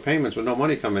stuck with payments with no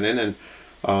money coming in, and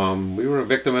we were a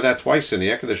victim of that twice in the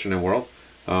air conditioning world.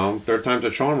 Third time's a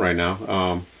charm right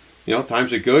now.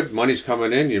 Times are good, money's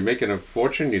coming in, you're making a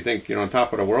fortune, you think you're on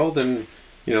top of the world, and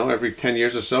every 10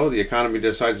 years or so, the economy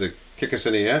decides to kick us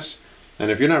in the ass. And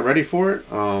if you're not ready for it,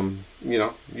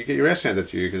 you get your ass handed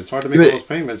to you because it's hard to make all those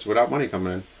payments without money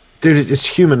coming in. Dude, it's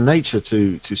human nature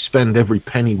to spend every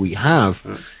penny we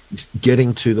have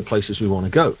getting to the places we want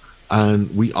to go.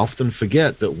 And we often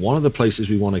forget that one of the places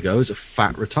we want to go is a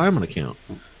fat retirement account.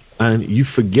 And you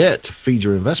forget to feed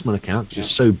your investment account because you're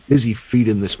so busy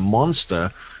feeding this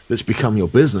monster that's become your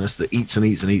business that eats and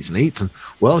eats and eats and eats. And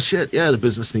well, shit, the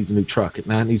business needs a new truck. It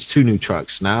now needs 2 new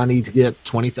trucks. Now I need to get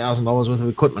 $20,000 worth of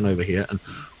equipment over here. And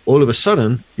all of a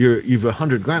sudden, you've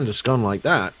 $100,000 just gone like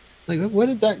that. Like, where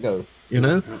did that go?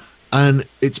 And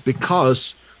it's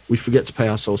because we forget to pay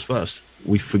ourselves first.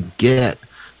 We forget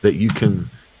that you can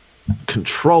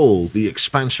control the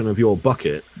expansion of your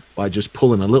bucket by just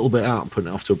pulling a little bit out and putting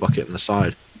it off to a bucket on the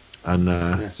side. And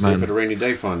save for the rainy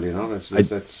day fund,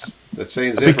 that's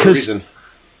saying there for a reason.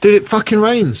 Dude, it fucking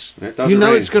rains. It doesn't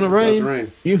rain. It's going to rain.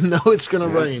 Rain. You know it's going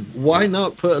to rain. Why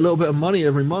not put a little bit of money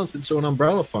every month into an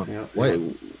umbrella fund?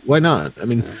 Why not? I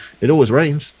mean, it always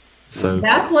rains. So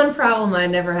that's one problem I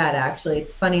never had, actually.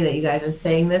 It's funny that you guys are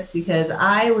saying this because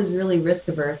I was really risk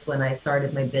averse when I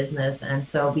started my business. And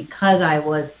so because I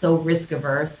was so risk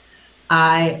averse,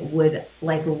 I would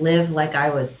live like I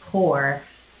was poor.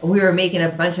 We were making a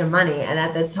bunch of money. And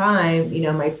at the time,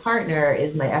 my partner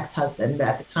is my ex-husband, but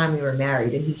at the time we were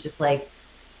married, and he's just like,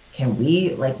 can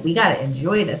we, we got to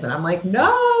enjoy this. And I'm like,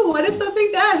 no, what if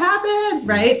something bad happens?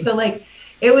 Right. So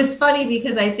it was funny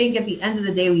because I think at the end of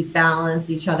the day, we balanced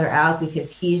each other out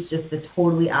because he's just the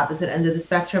totally opposite end of the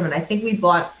spectrum. And I think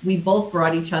we both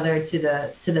brought each other to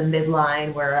the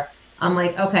midline where I'm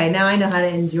like, okay, now I know how to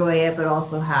enjoy it, but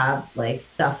also have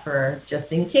stuff for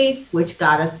just in case, which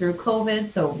got us through COVID.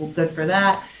 So we're good for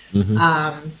that.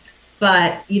 Mm-hmm.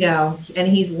 But, you know, and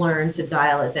he's learned to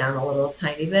dial it down a little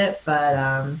tiny bit,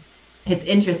 but it's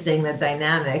interesting, the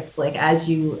dynamics, like as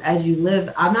you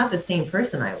live. I'm not the same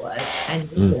person I was 10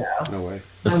 years ago. No way.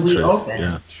 When we opened,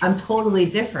 yeah. I'm totally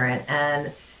different.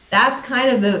 And that's kind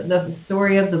of the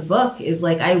story of the book, is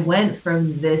like I went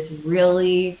from this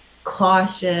really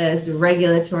cautious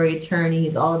regulatory attorney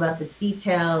who's all about the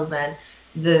details and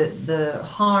the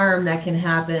harm that can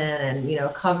happen, and, you know,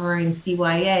 covering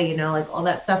CYA, you know, like all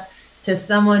that stuff, to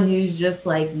someone who's just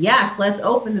like, yes, let's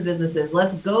open the businesses,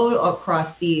 let's go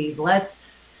across seas, let's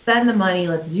spend the money,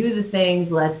 let's do the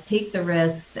things, let's take the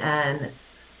risks. And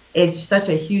it's such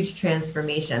a huge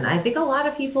transformation. I think a lot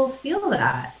of people feel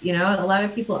that, you know, a lot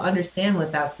of people understand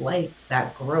what that's like,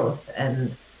 that growth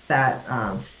and that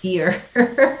fear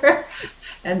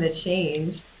and the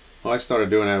change. Well, I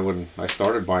started doing that when I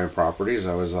started buying properties.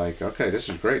 I was like, okay, this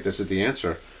is great. This is the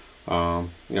answer. You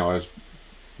know, I was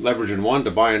leveraging one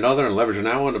to buy another, and leveraging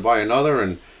that one to buy another,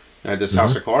 and I had this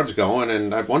house of cards going.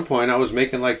 And at one point, I was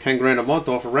making like 10 grand a month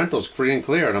off of rentals, free and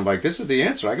clear. And I'm like, this is the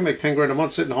answer. I can make 10 grand a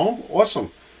month sitting home.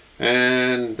 Awesome.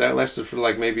 And that lasted for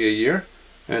like maybe a year.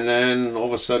 And then all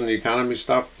of a sudden, the economy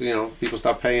stopped. You know, people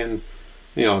stopped paying,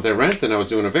 you know, their rent, and I was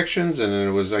doing evictions, and then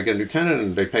it was, I get a new tenant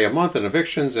and they pay a month in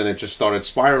evictions, and it just started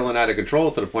spiraling out of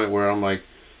control to the point where I'm like,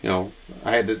 you know,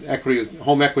 I had the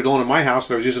home equity loan in my house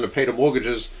that I was using to pay the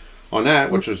mortgages on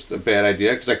that, which was a bad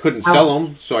idea because I couldn't sell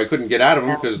them, so I couldn't get out of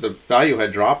them because the value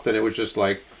had dropped, and it was just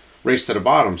like race to the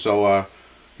bottom. So,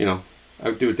 you know, I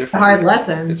would do it differently. Hard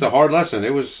lesson. It's a hard lesson.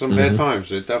 It was some bad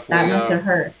times. It definitely that must have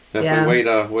hurt. Definitely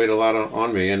weighed a lot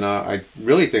on me, and I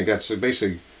really think that's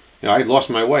basically. You know, I lost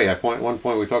my way. At one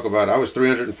point we talk about I was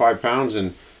 305 pounds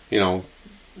and, you know,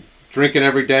 drinking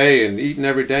every day and eating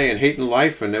every day and hating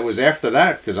life. And it was after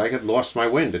that, because I had lost my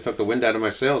wind. It took the wind out of my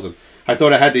sails. And I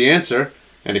thought I had the answer,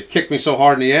 and it kicked me so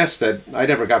hard in the ass that I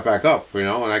never got back up, you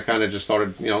know. And I kind of just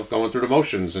started, you know, going through the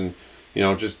motions and, you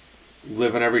know, just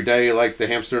living every day like the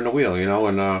hamster in the wheel, you know.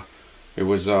 And it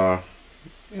was, I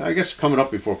guess, coming up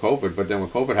before COVID. But then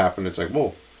when COVID happened, it's like,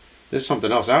 whoa. There's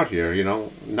something else out here, you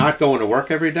know, not going to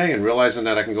work every day and realizing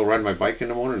that I can go ride my bike in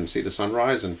the morning and see the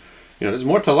sunrise. And, you know, there's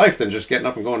more to life than just getting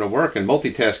up and going to work and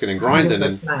multitasking and grinding.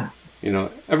 100%. And, you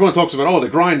know, everyone talks about, oh, the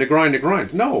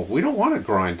grind. No, we don't want to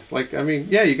grind. Like, I mean,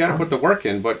 yeah, you got to put the work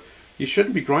in, but you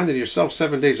shouldn't be grinding yourself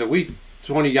 7 days a week,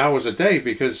 20 hours a day,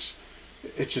 because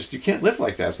it's just, you can't live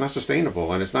like that. It's not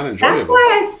sustainable, and it's not enjoyable. That's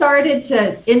why I started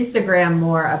to Instagram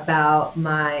more about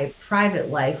my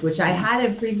private life, which I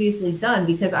hadn't previously done,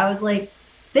 because I was like,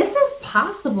 this is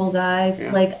possible, guys.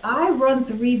 Yeah. Like, I run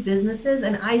 3 businesses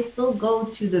and I still go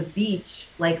to the beach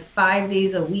like 5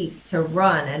 days a week to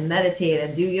run and meditate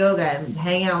and do yoga and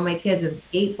hang out with my kids and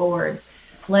skateboard.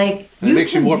 Like, and it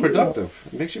makes you more productive.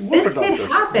 It makes you more productive. This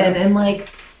can happen. Yeah. And like,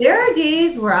 there are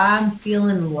days where I'm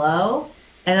feeling low,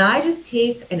 and I just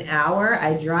take an hour,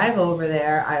 I drive over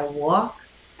there, I walk,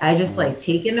 I just like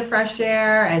take in the fresh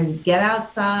air and get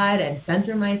outside and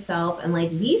center myself. And like,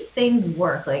 these things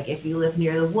work. Like, if you live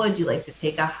near the woods, you like to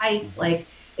take a hike. Like,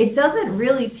 it doesn't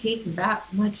really take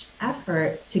that much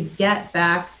effort to get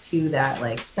back to that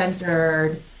like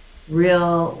centered,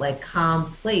 real, like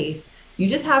calm place. You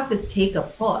just have to take a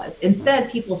pause.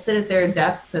 Instead, people sit at their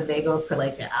desks and they go for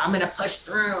like, I'm going to push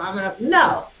through.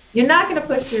 No. You're not going to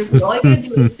push through, because all you're going to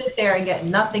do is sit there and get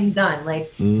nothing done.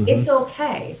 Like, it's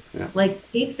okay. Yeah.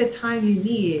 Like, take the time you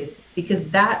need, because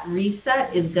that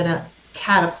reset is going to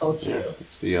catapult you. Yeah.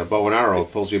 It's the bow and arrow.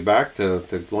 It pulls you back to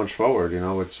launch forward. You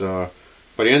know, it's by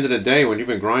the end of the day, when you've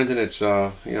been grinding, it's, you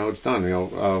know, it's done. You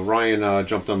know, Ryan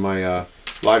jumped on my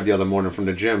live the other morning from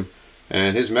the gym,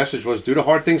 and his message was, do the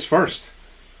hard things first.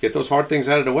 Get those hard things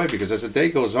out of the way, because as the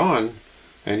day goes on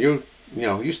and you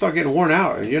know, you start getting worn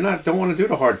out, and don't want to do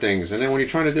the hard things. And then when you're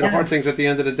trying to do the hard things at the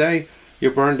end of the day,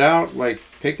 you're burned out. Like,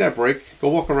 take that break, go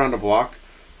walk around the block.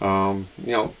 You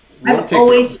know, I've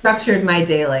always structured my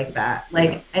day like that.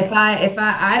 Like, if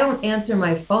I don't answer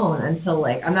my phone until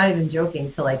like, I'm not even joking,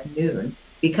 till like noon,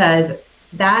 because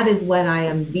that is when I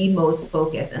am the most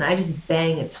focused, and I just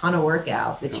bang a ton of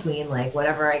workout between like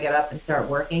whatever I get up and start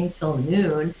working till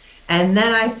noon. And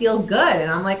then I feel good, and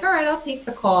I'm like, all right, I'll take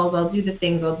the calls, I'll do the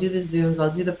things, I'll do the Zooms,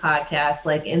 I'll do the podcast,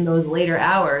 like in those later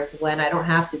hours when I don't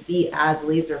have to be as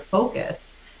laser focused,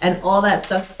 and all that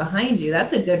stuff's behind you.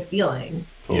 That's a good feeling.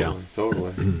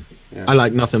 Totally. Yeah. I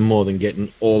like nothing more than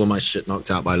getting all of my shit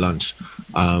knocked out by lunch.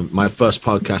 My first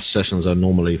podcast sessions are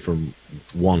normally from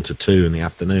 1 to 2 in the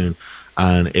afternoon.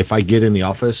 And if I get in the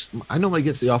office, I normally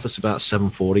get to the office about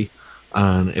 7:40.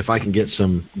 And if I can get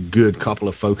some good couple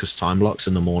of focused time blocks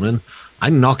in the morning, I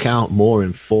knock out more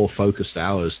in 4 focused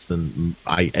hours than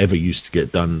I ever used to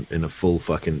get done in a full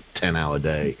fucking 10-hour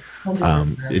day.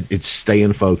 It's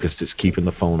staying focused, it's keeping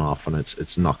the phone off, and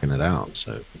it's knocking it out.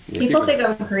 So people think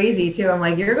I'm crazy too. I'm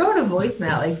like, you're going to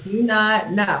voicemail. Like, do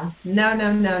not, no.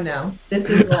 This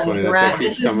is like,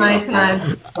 this is my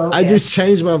time. I just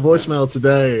changed my voicemail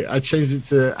today. I changed it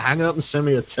to hang up and send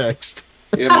me a text.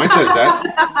 Yeah, mine says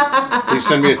that. Please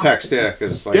send me a text, yeah,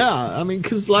 because like, yeah, I mean,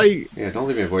 because like, yeah, don't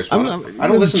leave me a voicemail. I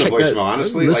don't listen to voicemail,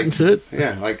 honestly. Listen to it.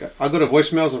 Yeah, like I'll go to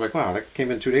voicemails. I'm like, wow, that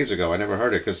came in 2 days ago. I never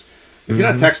heard it because if you're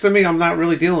not texting me, I'm not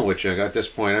really dealing with you at this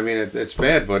point. I mean, it's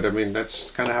bad, but I mean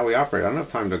that's kind of how we operate. I don't have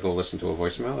time to go listen to a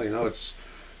voicemail. You know, it's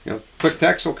quick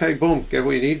text, okay, boom, get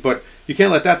what you need. But you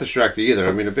can't let that distract you either.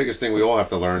 I mean, the biggest thing we all have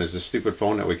to learn is this stupid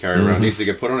phone that we carry around needs to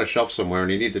get put on a shelf somewhere,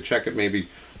 and you need to check it maybe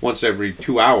once every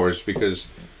 2 hours because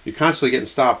you're constantly getting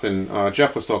stopped. And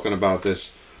Jeff was talking about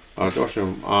this. Yeah,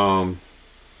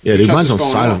 dude, mine's on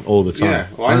silent all the time. Yeah,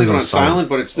 well, I leave it on silent,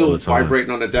 but it's still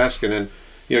vibrating on the desk, and then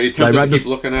you tend to keep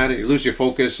looking at it, you lose your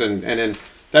focus, and then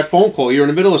that phone call, you're in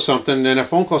the middle of something, and a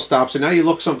phone call stops, and now you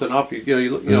look something up,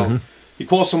 you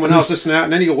call someone else, this and that,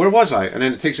 and then you go, where was I? And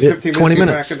then it takes you 15 minutes to get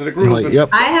back into the groove. Like, yep.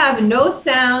 I have no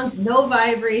sound, no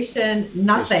vibration,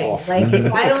 nothing. Like,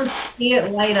 if I don't see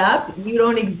it light up, you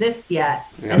don't exist yet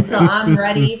until I'm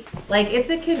ready. Like,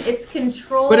 it's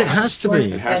control. But it has to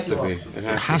be. It has to be. It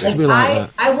has to be like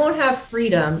that. I won't have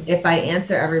freedom if I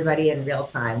answer everybody in real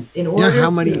time. In order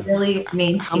to really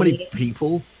maintain how many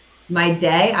people? My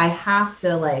day, I have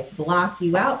to like block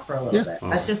you out for a little bit.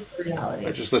 That's just the reality.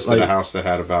 I just listed a house that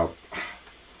had about,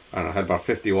 I don't know, had about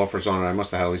 50 offers on it. I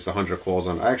must have had at least 100 calls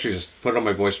on it. I actually just put it on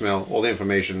my voicemail, all the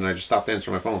information, and I just stopped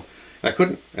answering my phone. I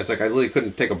couldn't. It's like I literally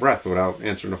couldn't take a breath without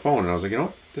answering the phone. And I was like, you know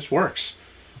what? This works.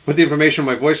 Put the information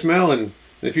on my voicemail, and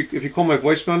if you call my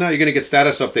voicemail now, you're going to get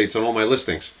status updates on all my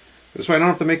listings. This way I don't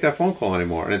have to make that phone call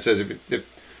anymore. And it says,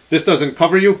 if this doesn't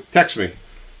cover you, text me.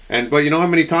 But you know how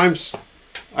many times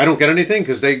I don't get anything?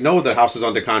 Because they know the house is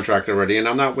under contract already, and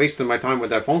I'm not wasting my time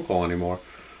with that phone call anymore.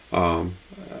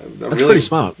 That's really, pretty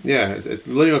smart. Yeah,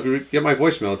 literally, if you get my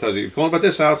voicemail, it tells you, if you're calling about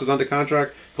this house, it's under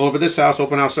contract. Calling about this house,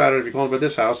 open house Saturday. If you're calling about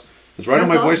this house, it's right on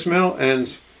my voicemail,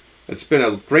 and it's been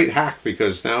a great hack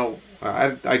because now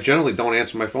I generally don't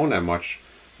answer my phone that much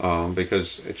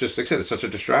because it's just, like I said, it's such a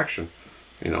distraction.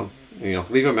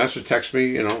 Leave a message, text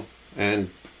me, and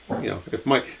if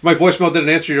my voicemail didn't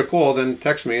answer your call, then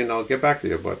text me and I'll get back to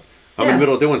you. But I'm in the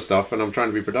middle of doing stuff and I'm trying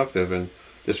to be productive, and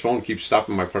this phone keeps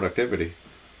stopping my productivity.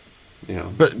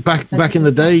 But back in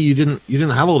the day, you didn't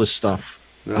have all this stuff.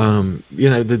 No.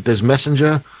 There's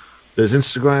Messenger, there's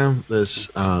Instagram, there's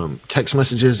text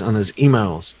messages, and there's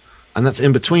emails, and that's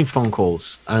in between phone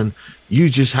calls. And you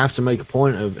just have to make a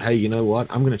point of, hey, you know what?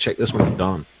 I'm going to check this when I'm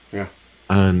done. Yeah.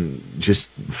 And just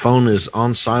phone is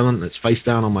on silent. It's face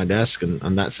down on my desk,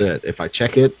 and that's it. If I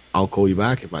check it, I'll call you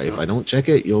back. If I don't check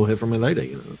it, you'll hear from me later. I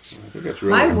think that's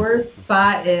really my worst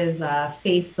spot is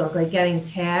Facebook, like getting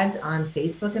tagged on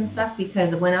Facebook and stuff.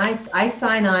 Because when I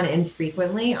sign on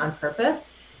infrequently on purpose,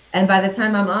 and by the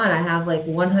time I'm on, I have like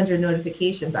 100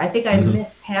 notifications. I think I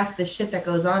miss half the shit that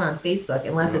goes on Facebook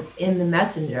unless it's in the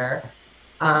Messenger.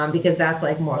 Because that's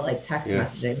like more like text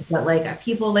messaging, but like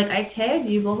people like I tagged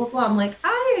you, blah blah blah. I'm like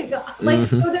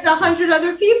so did 100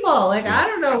 other people. Like I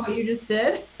don't know what you just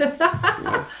did.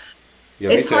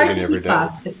 It's hard to keep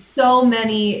up. It's so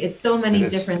many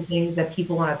different things that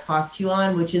people want to talk to you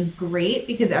on, which is great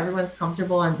because everyone's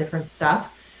comfortable on different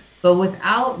stuff. But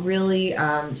without really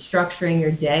structuring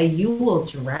your day, you will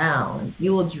drown.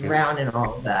 You will drown in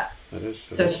all of that.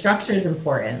 So structure is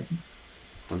important.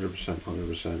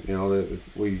 100%.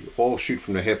 We all shoot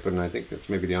from the hip, and I think that's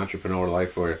maybe the entrepreneur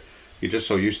life where you're just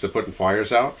so used to putting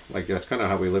fires out. Like that's kind of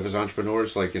how we live as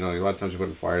entrepreneurs. Like a lot of times you're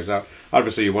putting fires out.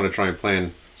 Obviously, you want to try and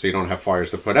plan so you don't have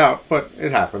fires to put out, but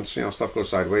it happens. Stuff goes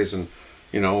sideways, and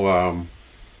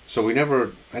so we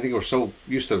never. I think we're so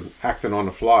used to acting on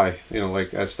the fly.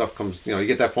 Like as stuff comes, you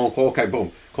get that phone call. Okay,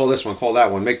 boom, call this one, call that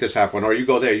one, make this happen, or you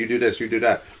go there, you do this, you do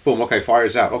that. Boom, okay,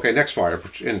 fire's out. Okay, next fire.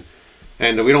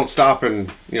 And we don't stop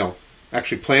and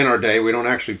actually plan our day. We don't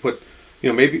actually put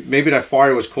maybe that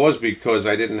fire was caused because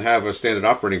I didn't have a standard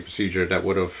operating procedure that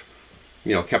would have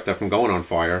kept that from going on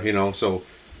fire. So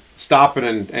stopping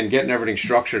and getting everything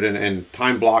structured and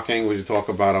time blocking, we talk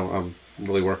about. I'm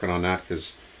really working on that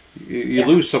because you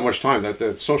lose so much time.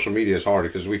 That social media is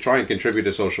hard because we try and contribute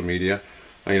to social media.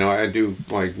 I do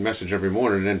my message every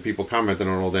morning, and then people commenting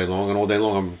on it all day long, and all day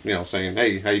long I'm saying,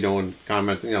 hey, how you doing?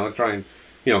 Commenting, try and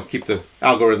keep the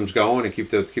algorithms going and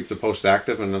keep the post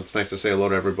active, and it's nice to say hello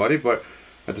to everybody. But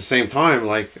at the same time,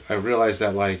 like I realized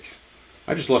that like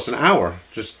I just lost an hour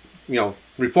just,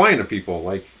 replying to people.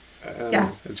 Like,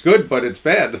 it's good, but it's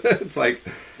bad. It's like,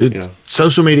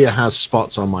 social media has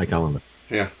spots on my calendar.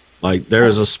 Yeah. Like there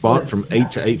is a spot from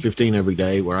 8 to 8:15 every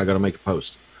day where I got to make a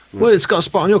post. Well, it's got a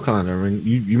spot on your calendar. I mean,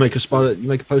 you make a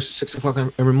post at 6 o'clock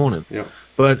every morning. Yeah.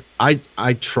 But I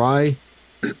try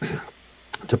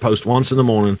to post once in the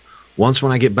morning, once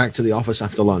when I get back to the office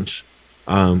after lunch,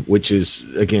 which is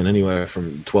again anywhere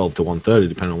from 12 to 1:30,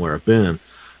 depending on where I've been,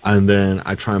 and then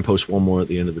I try and post one more at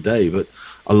the end of the day. But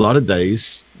a lot of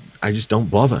days I just don't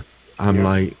bother. I'm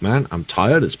like, man, I'm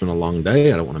tired. It's been a long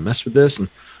day. I don't want to mess with this. And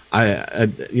I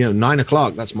 9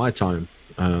 o'clock, that's my time.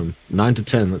 9 to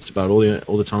 10, that's about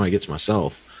all the time I get to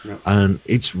myself. Yeah. And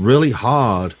it's really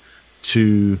hard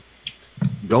to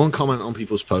go and comment on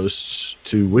people's posts,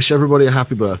 to wish everybody a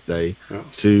happy birthday,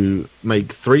 to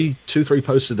make 3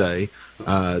 posts a day,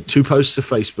 2 posts to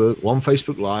Facebook, 1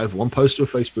 Facebook Live, 1 post to a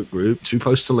Facebook group, 2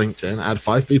 posts to LinkedIn, add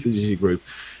 5 people to your group.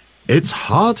 It's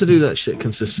hard to do that shit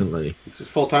consistently. It's a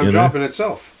full-time job in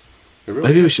itself. It really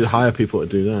Maybe we should hire people to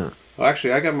do that. Well,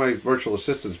 actually, I got my virtual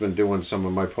assistant's been doing some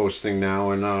of my posting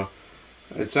now, and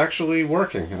it's actually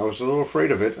working. I was a little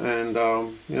afraid of it, and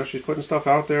she's putting stuff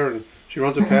out there, and she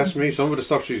runs it past me. Some of the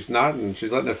stuff she's not, and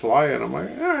she's letting it fly, and I'm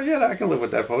like, I can live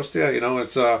with that post. Yeah,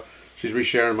 it's she's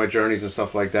resharing my journeys and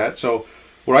stuff like that. So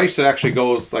where I used to actually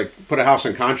go is like put a house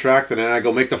in contract, and then I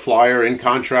go make the flyer in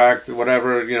contract,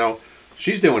 whatever,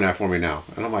 she's doing that for me now,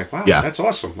 and I'm like, wow, that's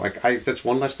awesome. Like that's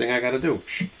one less thing I got to do.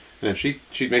 And then she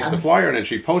makes the flyer, and then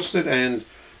she posts it and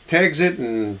tags it,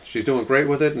 and she's doing great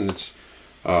with it. And it's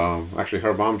actually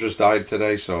her mom just died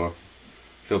today, so I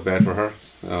feel bad for her.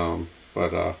 It's Well,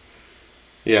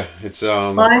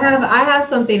 I have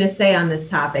something to say on this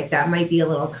topic that might be a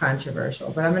little controversial,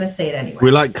 but I'm going to say it anyway.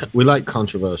 We like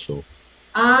controversial.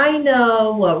 I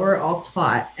know what we're all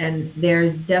taught, and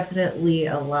there's definitely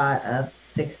a lot of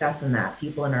success in that.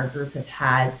 People in our group have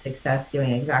had success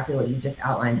doing exactly what you just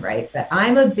outlined, right? But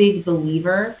I'm a big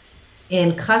believer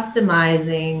in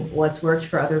customizing what's worked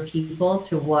for other people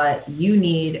to what you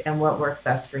need and what works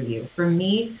best for you. For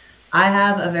me, I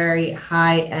have a very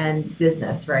high-end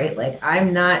business, right? Like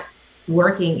I'm not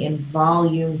working in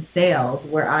volume sales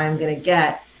where I'm going to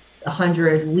get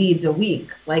 100 leads a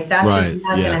week. Like that's just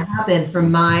not going to happen for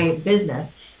my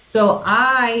business. So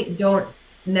I don't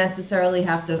necessarily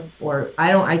have to,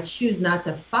 I choose not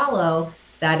to follow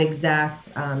that exact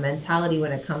mentality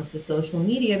when it comes to social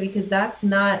media, because that's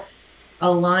not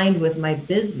aligned with my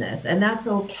business, and that's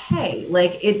okay.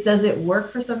 Like does it work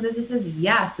for some businesses?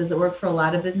 Yes. Does it work for a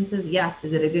lot of businesses? Yes.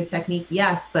 Is it a good technique?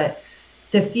 Yes. But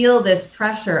to feel this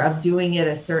pressure of doing it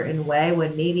a certain way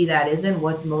when maybe that isn't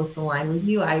what's most aligned with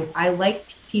you, I like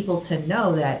people to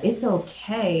know that it's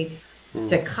okay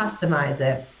to customize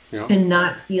it. And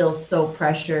not feel so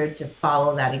pressured to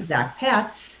follow that exact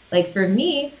path. Like for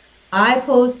me, I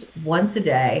post once a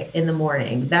day in the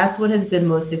morning. That's what has been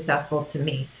most successful to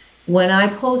me. When I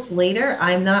post later,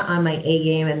 I'm not on my A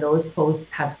game, and those posts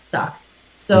have sucked.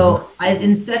 So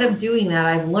instead of doing that,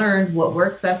 I've learned what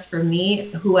works best for me,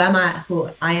 who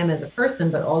I am as a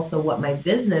person, but also what my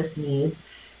business needs,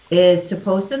 is to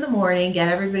post in the morning, get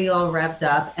everybody all revved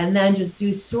up, and then just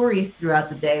do stories throughout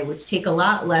the day, which take a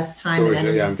lot less time.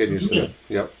 Stories, I'm getting used to it.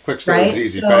 Yep, quick stories,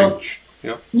 easy, bang.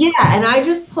 Yep. Yeah, and I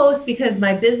just post because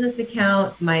my business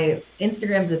account, my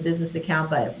Instagram's a business account,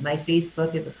 but my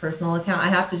Facebook is a personal account. I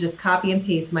have to just copy and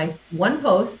paste my one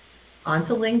post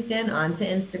onto LinkedIn, onto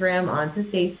Instagram, onto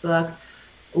Facebook.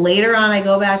 Later on, I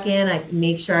go back in, I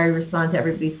make sure I respond to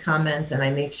everybody's comments, and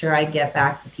I make sure I get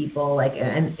back to people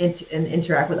and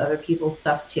interact with other people's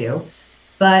stuff too.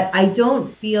 But I don't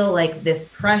feel like this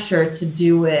pressure to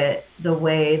do it the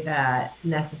way that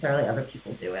necessarily other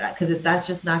people do it, because that's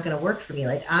just not going to work for me.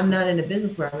 Like I'm not in a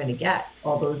business where I'm going to get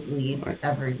all those leads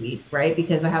every week, right?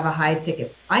 Because I have a high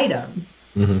ticket item.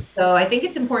 So I think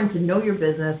it's important to know your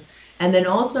business and then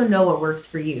also know what works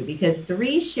for you, because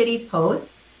 3 shitty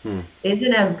posts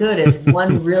isn't as good as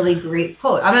one really great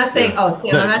post. I'm not saying,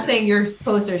 Sam, I'm not saying your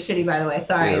posts are shitty, by the way.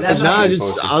 Sorry.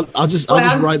 I'll just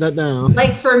write that down.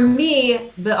 Like for me,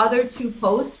 the other 2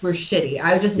 posts were shitty.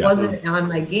 I just wasn't on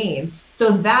my game.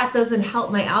 So that doesn't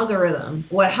help my algorithm.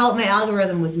 What helped my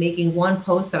algorithm was making one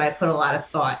post that I put a lot of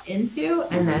thought into,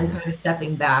 and then kind of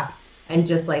stepping back and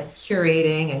just like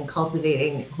curating and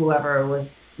cultivating whoever was,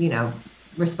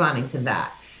 responding to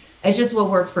that. It's just what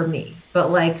worked for me.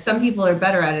 But like some people are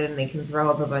better at it and they can throw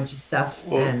up a bunch of stuff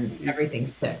and everything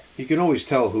sticks. You can always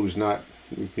tell who's not,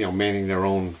 manning their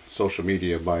own social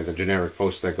media by the generic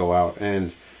posts that go out.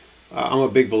 And I'm a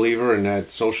big believer in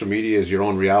that social media is your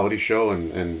own reality show,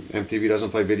 and MTV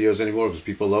doesn't play videos anymore because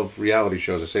people love reality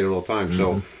shows. I say it all the time.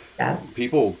 So Yeah.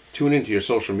 people tune into your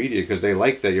social media because they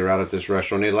like that you're out at this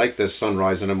restaurant. They like this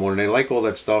sunrise in the morning. They like all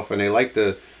that stuff, and they like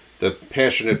the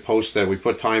passionate posts that we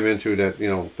put time into that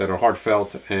that are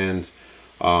heartfelt, and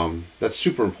that's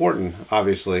super important,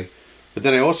 obviously. But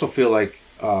then I also feel like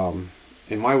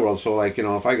in my world, so like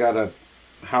if I got a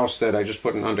house that I just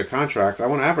put in under contract, I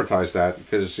want to advertise that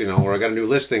because or I got a new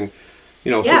listing,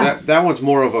 so that one's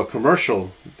more of a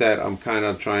commercial that I'm kind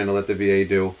of trying to let the VA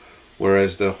do.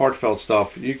 Whereas the heartfelt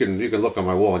stuff, you can look on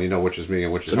my wall and you know which is me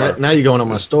and which is her. Now you're going on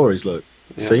my stories. Look,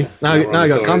 see now I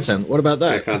got content. What about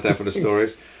that? Content for the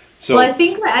stories. So well,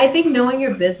 I think knowing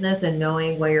your business and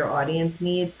knowing what your audience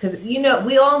needs, because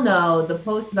we all know the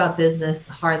posts about business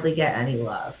hardly get any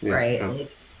love, right? Yeah.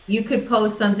 Like you could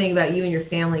post something about you and your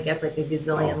family, gets like a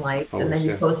gazillion likes, and then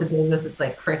you post a business, it's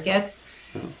like crickets.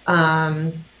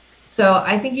 Yeah. So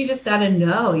I think you just got to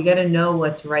know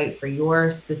what's right for your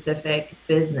specific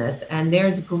business. And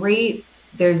there's great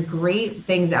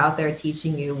things out there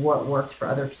teaching you what works for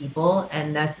other people.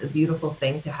 And that's a beautiful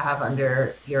thing to have in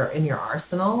your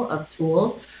arsenal of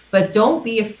tools, but don't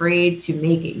be afraid to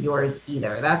make it yours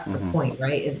either. That's the point,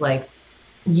 right? Is like,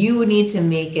 you need to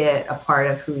make it a part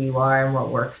of who you are and what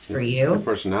works for you. Your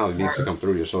personality needs to come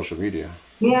through your social media.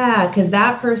 Yeah. Cause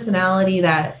that personality,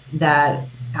 that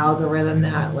algorithm,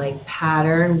 that like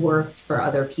pattern worked for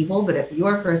other people, but if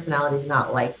your personality is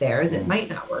not like theirs, it might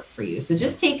not work for you. So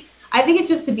I think it's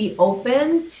just to be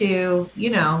open to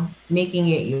making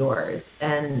it yours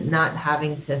and not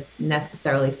having to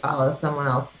necessarily follow someone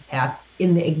else's path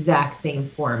in the exact same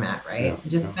format, right?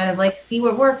 Kind of like see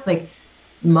what works, like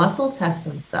muscle test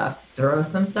some stuff, throw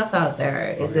some stuff out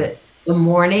there. Is it the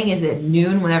morning? Is it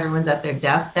noon when everyone's at their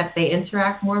desk that they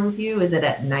interact more with you? Is it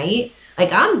at night?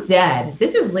 Like I'm dead.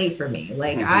 This is late for me.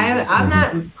 Like I'm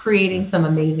not creating some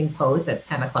amazing post at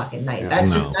 10 o'clock at night.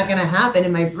 That's just not going to happen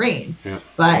in my brain. Yeah.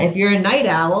 But if you're a night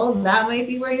owl, that might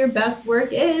be where your best work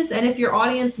is. And if your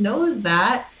audience knows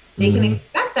that, they can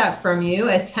expect that from you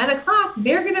at 10 o'clock.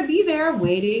 They're going to be there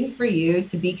waiting for you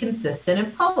to be consistent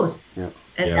and post. Yeah.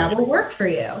 And that will work for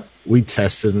you. We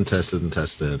tested and tested and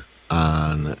tested.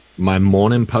 And my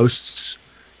morning posts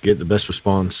get the best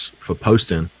response for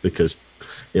posting because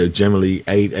generally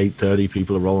 8:30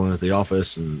 people are rolling at the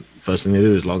office, and first thing they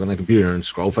do is log on their computer and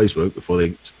scroll Facebook before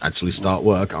they actually start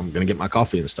work. I'm going to get my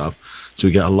coffee and stuff. So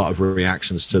we get a lot of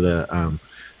reactions to the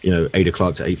 8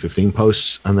 o'clock to 8:15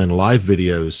 posts, and then live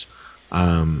videos.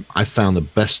 I found the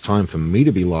best time for me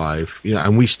to be live,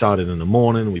 and we started in the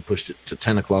morning, we pushed it to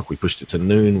 10 o'clock, we pushed it to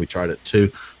noon, we tried it 2.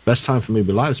 Best time for me to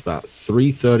be live is about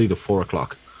 3:30 to 4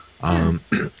 o'clock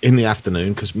in the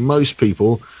afternoon, because most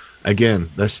people, again,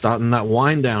 they're starting that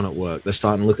wind down at work. They're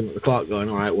starting looking at the clock going,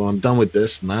 all right, well, I'm done with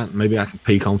this and that. Maybe I can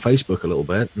peek on Facebook a little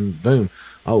bit, and boom.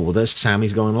 Oh, well, there's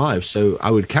Sammy's going live. So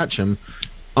I would catch him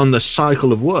on the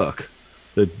cycle of work.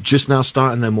 They're just now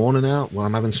starting their morning out. Well,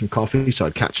 I'm having some coffee, so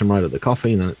I'd catch him right at the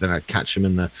coffee, and then I'd catch him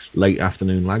in the late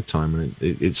afternoon lag time, and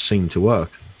it seemed to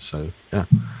work. So, yeah.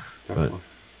 But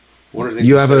one of the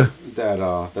things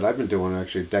that I've been doing,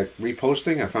 actually, that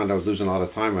reposting, I found I was losing a lot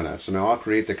of time on that. So now I'll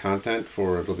create the content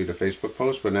it'll be the Facebook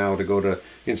post, but now to go to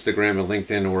Instagram and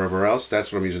LinkedIn or wherever else,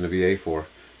 that's what I'm using the VA for.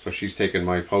 So she's taking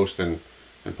my post and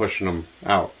pushing them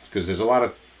out, because it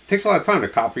takes a lot of time to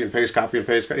copy and paste,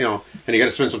 and you got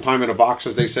to spend some time in a box,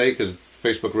 as they say, because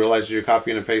Facebook realizes you're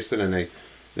copying and pasting, and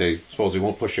they supposedly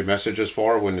won't push your message as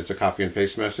far when it's a copy and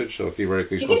paste message. So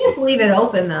theoretically, you can just leave it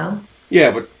open though.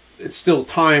 Yeah, but it's still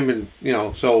time, and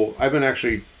so I've been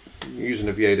actually using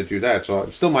the VA to do that. So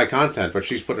it's still my content, but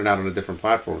she's putting it out on the different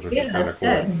platforms, which is kind of cool.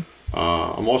 Good.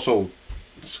 I'm also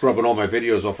scrubbing all my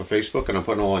videos off of Facebook, and I'm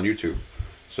putting them all on YouTube.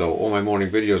 So all my morning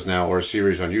videos now are a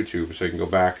series on YouTube, so you can go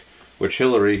back. Which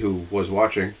Hillary, who was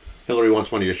watching, Hillary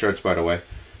wants one of your shirts, by the way.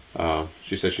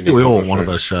 She says she needs we all want one of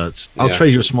those shirts. I'll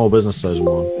trade you a small business size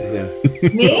one. Yeah.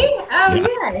 Me? Oh,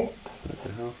 yeah. What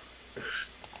the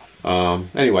hell?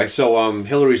 Anyway, so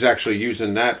Hillary's actually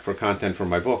using that for content for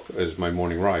my book as my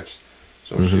morning rides.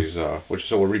 So she's so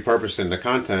we're repurposing the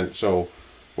content. So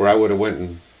where I would have went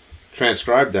and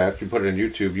transcribed that, if you put it in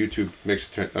YouTube, YouTube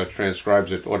makes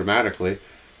transcribes it automatically.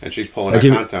 And she's pulling that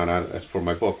content out for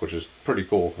my book, which is pretty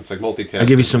cool. It's like multitasking. I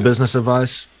give you some business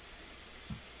advice.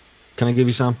 Can I give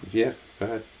you some? Yeah, go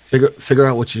ahead. Figure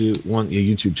out what you want your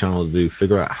YouTube channel to do.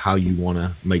 Figure out how you want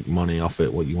to make money off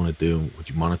it, what you want to do, would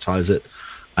you monetize it,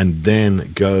 and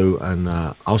then go and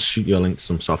I'll shoot you a link to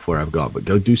some software I've got. But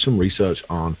go do some research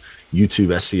on YouTube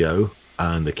SEO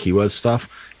and the keyword stuff.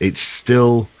 It's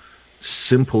still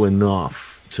simple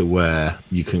enough to where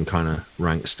you can kind of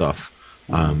rank stuff.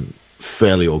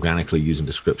 Fairly organically using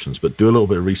descriptions, but do a little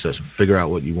bit of research and figure out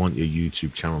what you want your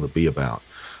YouTube channel to be about.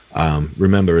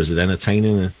 Remember, is it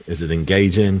entertaining? Is it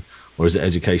engaging? Or is it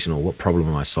educational? What problem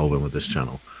am I solving with this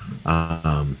channel?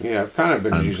 Yeah, I've kind of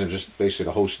been using just basically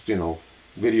to host,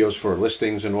 videos for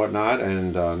listings and whatnot,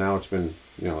 and now it's been,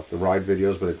 the ride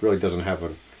videos, but it really doesn't have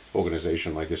an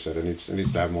organization, like you said. It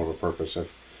needs to have more of a purpose.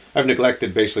 I've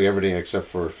neglected basically everything except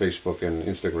for Facebook and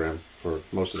Instagram for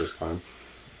most of this time.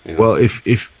 Well,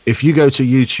 if you go to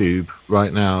YouTube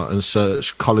right now and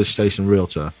search College Station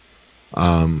Realtor,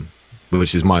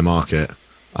 which is my market,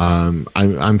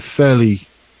 I'm fairly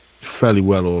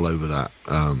well all over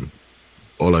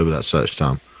that search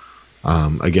term.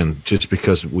 Again, just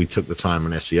because we took the time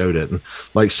and SEO'd it, and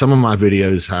like some of my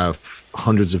videos have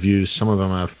hundreds of views, some of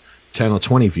them have 10 or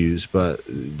 20 views, but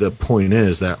the point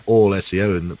is they're all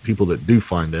SEO, and the people that do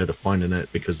find it are finding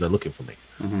it because they're looking for me.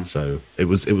 So it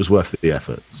was worth the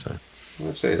effort. So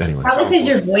anyway, probably because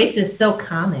your voice is so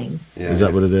calming. Is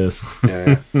that what it is?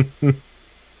 Yeah.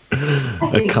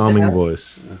 A calming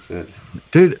voice. That's it,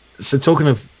 dude. So talking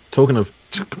of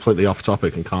completely off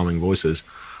topic and calming voices,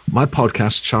 my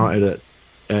podcast charted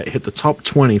hit the top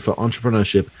 20 for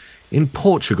entrepreneurship in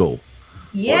Portugal.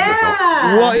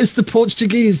 Yeah. What is the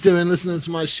Portuguese doing listening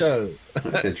to my show?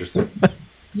 That's interesting.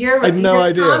 You're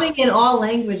calming in all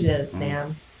languages,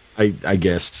 Sam. I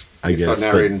guess. Start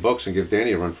narrating books and give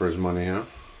Danny a run for his money, huh?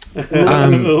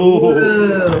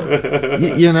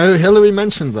 Hillary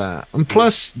mentioned that, and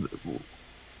plus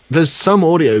there's some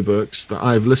audiobooks that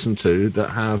I've listened to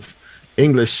that have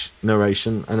English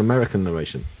narration and American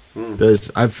narration.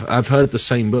 I've heard the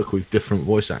same book with different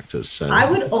voice actors. So I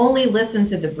would only listen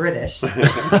to the British.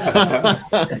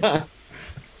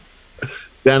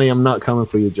 Danny, I'm not coming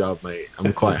for your job, mate.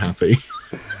 I'm quite happy.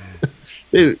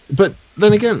 Dude, but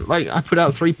then again, like I put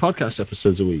out 3 podcast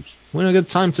episodes a week. We don't get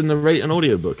time to narrate an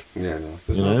audiobook. Yeah, no,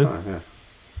 there's no time. Yeah,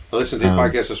 I listened to your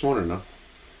podcast this morning, though.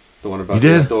 The one about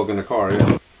the dog in the car.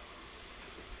 Yeah.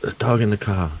 The dog in the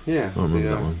car. Yeah. I don't remember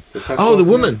that one. The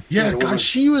woman. Yeah, the God, woman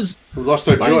she was... who lost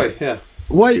her joy, yeah.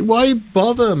 Why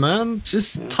bother, man?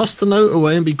 Just toss the note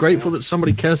away and be grateful that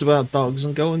somebody cares about dogs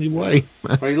and go on your way.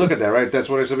 Man. Well, you look at that, right? That's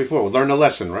what I said before. Learn the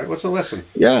lesson, right? What's the lesson?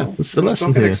 Yeah, what's the lesson?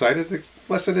 Don't get here? excited. The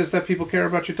lesson is that people care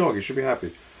about your dog. You should be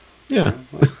happy. Yeah.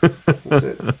 That's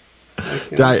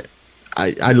it.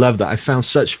 I love that. I found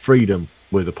such freedom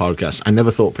with the podcast. I never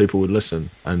thought people would listen,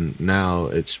 and now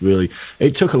it's really.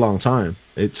 It took a long time.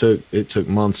 It took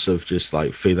months of just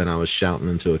like feeling I was shouting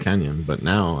into a canyon. But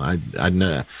now I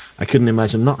couldn't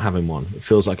imagine not having one. It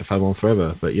feels like I've had one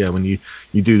forever. But yeah, when you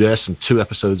do this and 2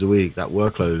 episodes a week, that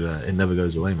workload it never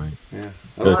goes away, mate. Yeah,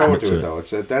 I look forward to it though.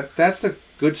 It's that's the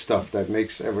good stuff that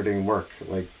makes everything work.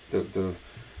 Like the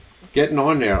getting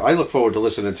on there. I look forward to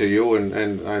listening to you,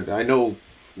 and I know.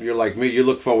 You're like me. You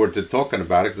look forward to talking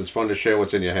about it because it's fun to share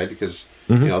what's in your head. Because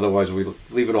otherwise we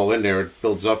leave it all in there, it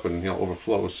builds up and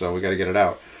overflows. So we got to get it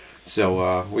out.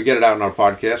 So we get it out in our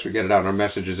podcast. We get it out in our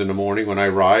messages in the morning when I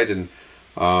ride, and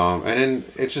then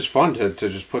it's just fun to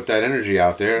just put that energy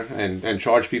out there and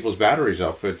charge people's batteries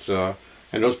up. It's and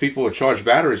those people with charged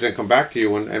batteries then come back to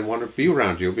you and want to be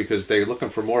around you because they're looking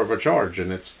for more of a charge.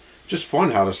 And it's just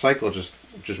fun how the cycle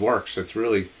just works. It's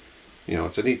really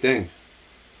it's a neat thing.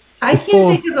 I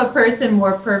can't think of a person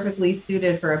more perfectly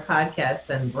suited for a podcast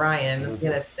than Brian. I'm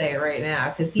gonna say it right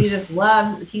now because he just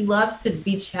loves to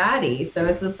be chatty. So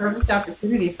it's a perfect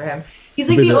opportunity for him. He's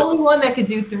like the only one that could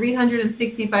do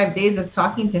 365 days of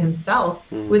talking to himself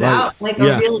without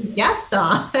a real guest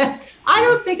on. I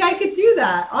don't think I could do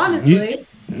that, honestly.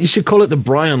 You should call it the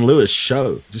Brian Lewis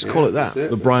Show. Just call it that,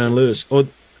 the Brian Lewis or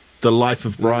the Life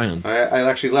of Brian. I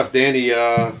actually left Danny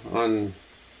on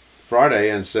Friday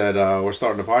and said we're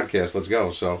starting a podcast, let's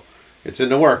go. So it's in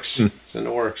the works. It's in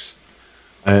the works.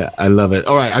 I love it.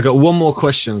 All right, I got one more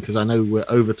question because I know we're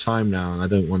over time now and I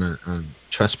don't want to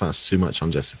trespass too much on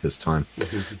Jessica's time.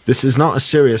 This is not a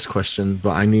serious question, but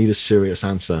I need a serious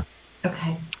answer.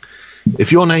 Okay.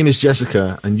 If your name is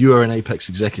Jessica and you are in Apex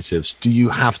Executives, do you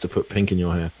have to put pink in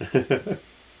your hair?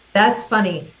 That's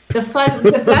funny. The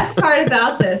best part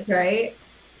about this, right,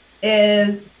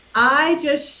 is I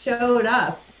just showed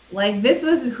up. Like, this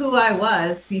was who I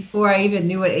was before I even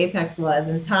knew what Apex was.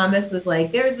 And Thomas was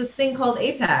like, there's this thing called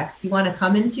Apex. You want to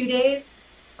come in 2 days?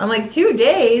 I'm like, 2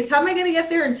 days? How am I going to get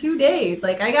there in 2 days?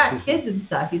 Like, I got kids and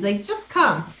stuff. He's like, just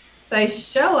come. So I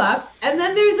show up, and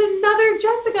then there's another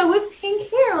Jessica with pink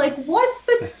hair. Like, what's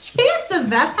the chance of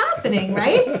that happening,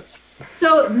 right?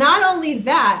 So not only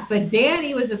that, but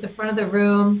Danny was at the front of the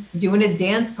room doing a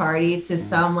dance party to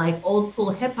some, like, old school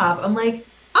hip hop. I'm like,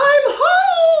 I'm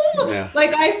home. Yeah.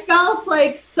 Like, I felt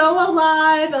like so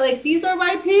alive. Like, these are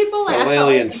my people. Like,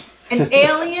 aliens. Like an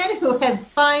alien who had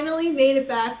finally made it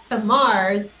back to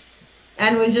Mars.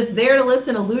 and was just there to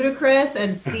listen to Ludacris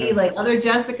and see like other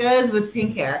Jessicas with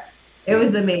pink hair. It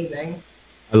was amazing.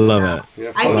 I love it.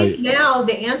 Yeah, I fun. think now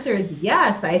the answer is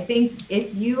yes. I think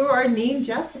if you are named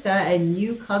Jessica and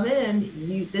you come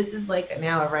in, this is like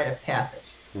now a rite of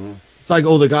passage. It's like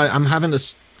all the guy. I'm having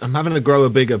to grow a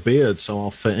bigger beard so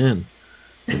I'll fit in.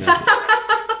 You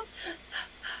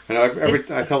know,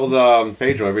 I told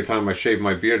Pedro every time I shave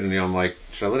my beard, and you know, I'm like,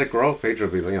 should I let it grow? Pedro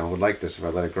would be, you know, would like this if I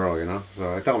let it grow, you know.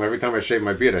 So I tell him every time I shave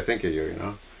my beard, I think of you, you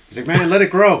know. He's like, man, let it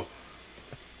grow.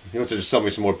 He wants to just sell me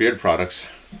some more beard products.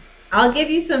 I'll give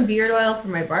you some beard oil for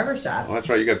my barbershop. Well, that's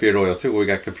right. You got beard oil too. We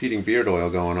got competing beard oil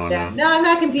going on now. No, I'm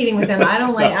not competing with them. I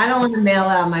don't want to mail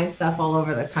out my stuff all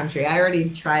over the country. I already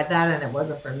tried that and it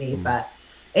wasn't for me, but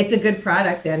it's a good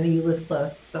product and you live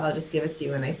close. So I'll just give it to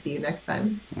you when I see you next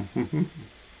time.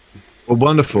 Well,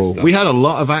 wonderful. We had a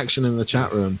lot of action in the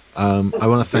chat room. I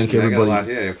want to thank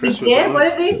everybody. Yeah, we did? What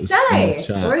did they say?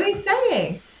 What are they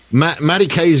saying? Maddie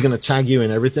K is going to tag you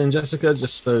in everything, Jessica,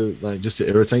 just to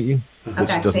irritate you,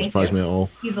 which doesn't surprise me at all.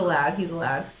 He's allowed. He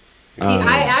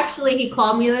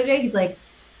called me the other day. He's like,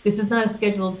 "This is not a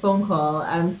scheduled phone call.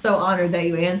 I'm so honored that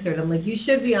you answered." I'm like, "You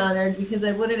should be honored because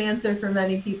I wouldn't answer for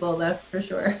many people. That's for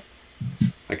sure."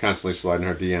 I constantly slide in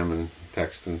her DM and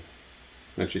text, and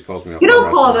then she calls me up. You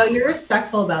don't call though. You're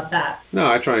respectful about that.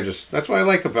 No, I try and just. That's what I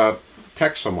like about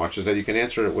text so much is that you can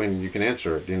answer it when you can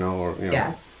answer it. You know, or you know.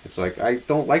 Yeah. It's like I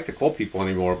don't like to call people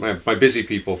anymore, my busy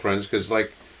people friends, because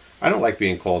like I don't like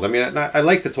being called. I mean, I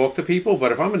like to talk to people,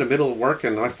 but if I'm in the middle of work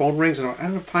and my phone rings and I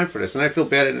don't have time for this, and I feel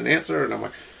bad I didn't answer, and I'm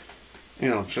like, you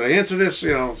know, should I answer this?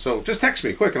 You know, so just text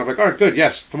me quick, and I'm like, all right, good,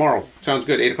 yes, tomorrow sounds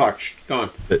good, 8 o'clock,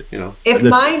 gone. You know, if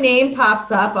my name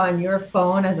pops up on your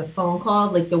phone as a phone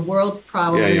call, like the world's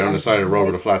probably you're on the side of the road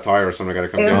with a flat tire or something. I got to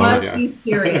come down. It must be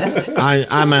serious.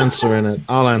 I'm answering it.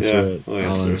 I'll answer it.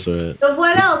 I'll answer it. So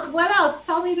what else? What else?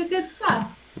 Tell me the good stuff.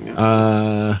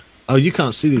 Oh, you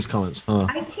can't see these comments, huh?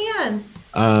 I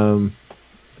can't.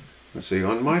 Let's see.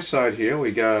 On my side here,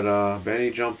 we got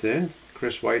Benny jumped in.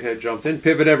 Chris Whitehead jumped in.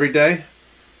 Pivot every day.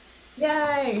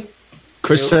 Yay.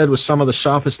 Chris said with some of the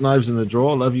sharpest knives in the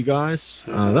drawer. Love you guys.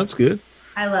 That's good.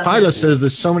 I love Tyler it. says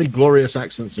there's so many glorious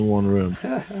accents in one room.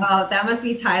 Oh, that must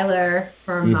be Tyler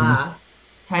from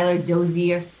Tyler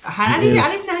Dozier. I didn't know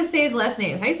how to say his last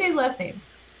name. How do you say his last name?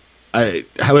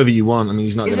 However you want. I mean,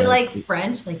 he's not Is going it like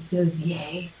French, like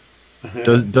Dozier?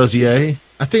 Dozier?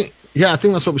 I think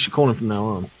that's what we should call him from now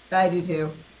on. I do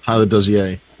too. Tyler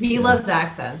Dozier. He loves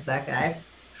accents, that guy.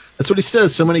 That's what he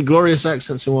says. So many glorious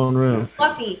accents in one room.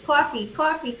 Coffee, coffee,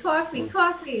 coffee, coffee,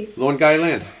 coffee. Lawn Guy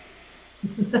Land.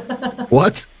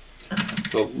 What?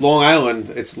 So Long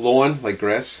Island, it's lawn, like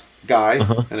grass, guy,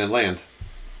 and then land.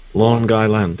 Lawn Guy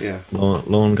Land. Yeah.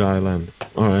 Lawn Guy Land.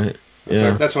 All right.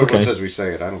 That's how everyone says we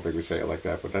say it. I don't think we say it like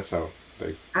that, but that's how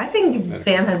they... I think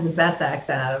Sam has the best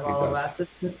accent out of all of us.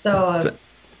 It's so...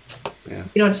 you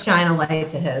don't shine a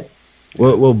light to his.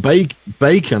 Well,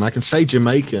 bacon. I can say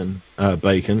Jamaican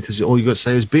bacon because all you got to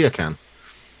say is beer can.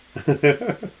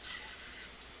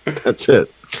 That's it,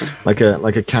 like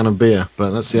a can of beer.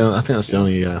 But I think that's the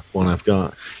only one I've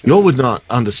got. You all would not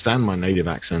understand my native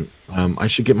accent. I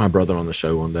should get my brother on the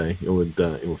show one day. It would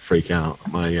freak out.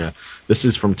 This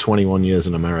is from 21 years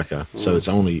in America, so it's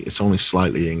only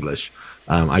slightly English.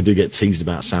 I do get teased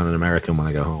about sounding American when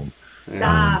I go home.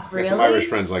 Stop, really? Some Irish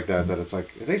friends like that it's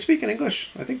like, are they speaking English?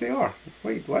 I think they are.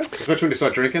 Wait, what? Especially when they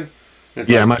start drinking.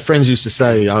 My friends used to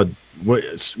say,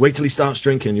 wait till he starts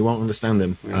drinking, you won't understand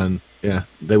him. And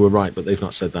they were right, but they've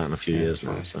not said that in a few years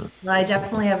now. So. Well, I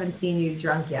definitely haven't seen you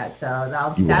drunk yet, so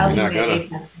that'll be my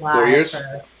Apex Live. 4 years?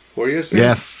 4 years?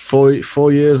 Yeah,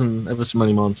 4 years and ever so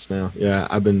many months now. Yeah,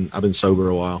 I've been sober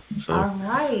a while. So. All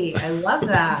right, I love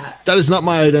that. That is not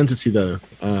my identity, though.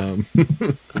 I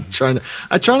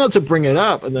try not to bring it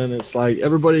up, and then it's like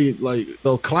everybody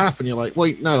they'll clap, and you're like,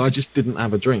 wait, no, I just didn't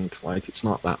have a drink. Like it's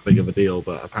not that big of a deal,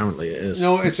 but apparently it is.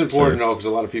 No, it's important though because a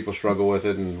lot of people struggle with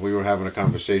it, and we were having a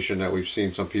conversation that we've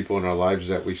seen some people in our lives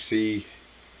that we see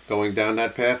going down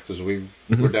that path because we're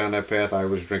down that path. I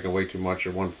was drinking way too much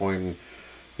at one point,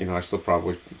 and I still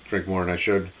probably drink more than I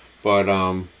should, but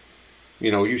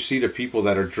you see the people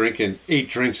that are drinking 8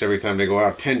 drinks every time they go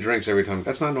out, 10 drinks every time.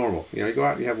 That's not normal. You go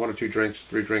out, you have 1 or 2 drinks,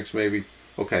 3 drinks maybe.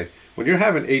 Okay. When you're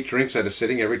having 8 drinks at a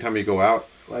sitting every time you go out,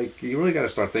 you really got to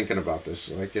start thinking about this.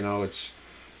 It's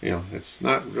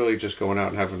not really just going out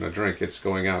and having a drink. It's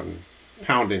going out and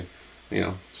pounding,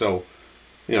 So,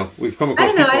 we've come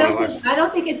across people in our lives. I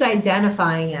don't think it's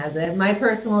identifying as it. My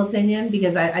personal opinion,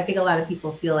 because I think a lot of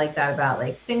people feel like that about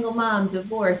single mom,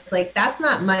 divorce. That's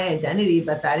not my identity,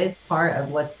 but that is part of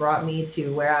what's brought me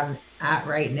to where I'm at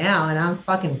right now, and I'm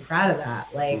fucking proud of that.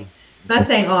 not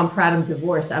saying, oh, I'm proud I'm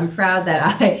divorced. I'm proud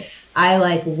that I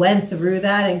like went through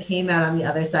that and came out on the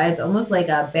other side. It's almost like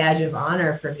a badge of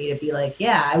honor for me to be like,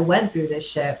 yeah, I went through this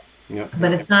shit. Yeah.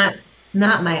 But it's not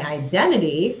my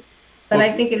identity. But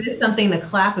I think it is something to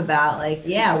clap about. Like,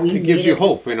 yeah, we. It gives you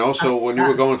hope, you know. So when you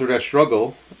were going through that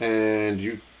struggle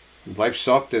and life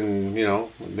sucked, and you know,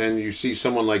 then you see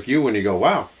someone like you and you go,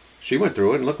 wow, she went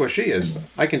through it, and look where she is.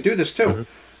 I can do this too.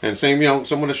 And same, you know,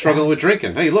 someone is struggling with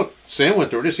drinking. Hey, look, Sam went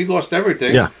through this. He lost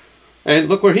everything. Yeah. And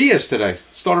look where he is today.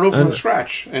 Started over from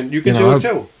scratch, and you can do it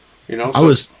too. You know,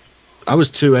 so I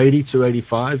was 280,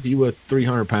 285. You were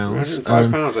 300 pounds.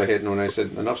 105 pounds I hit when I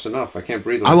said enough's enough. I can't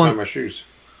breathe when I tie my shoes.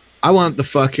 I want the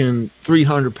fucking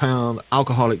 300-pound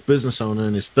alcoholic business owner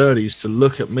in his 30s to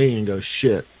look at me and go,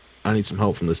 shit, I need some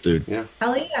help from this dude. Yeah.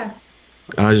 Hell yeah.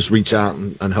 And I just reach out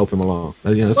and help him along.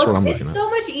 You know, that's what I'm looking at. It's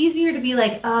so much easier to be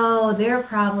like, oh, their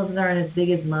problems aren't as big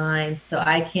as mine, so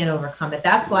I can't overcome it.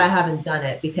 That's why I haven't done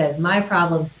it, because my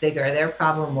problem's bigger. Their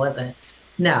problem wasn't.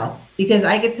 No, because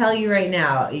I could tell you right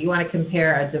now, you want to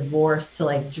compare a divorce to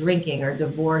like drinking or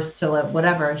divorce to like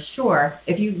whatever. Sure,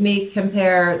 if you may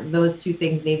compare those two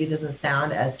things, maybe it doesn't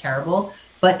sound as terrible.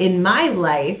 But in my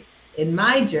life, in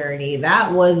my journey,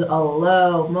 that was a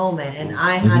low moment. And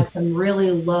I had some really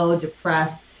low,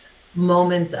 depressed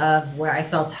moments of where I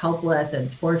felt helpless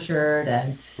and tortured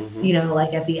and, you know,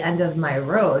 like at the end of my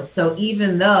road. So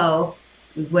even though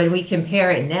when we compare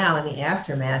it now in the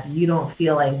aftermath, you don't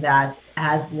feel like that's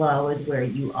as low as where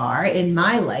you are. In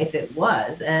my life, it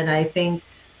was. And I think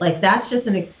like that's just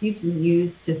an excuse we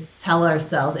use to tell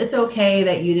ourselves it's okay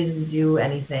that you didn't do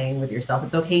anything with yourself.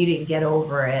 It's okay you didn't get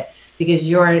over it because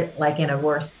you're like in a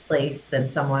worse place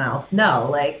than someone else. No,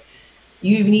 like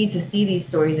you need to see these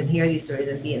stories and hear these stories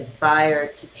and be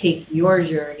inspired to take your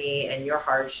journey and your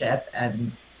hardship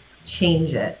and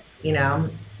change it. You know,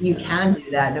 you can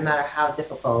do that no matter how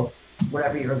difficult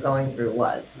whatever you were going through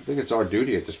was. I think it's our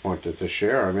duty at this point to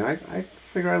share. I mean, I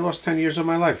figure I lost 10 years of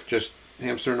my life just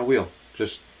hamstering a wheel.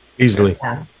 Just easily.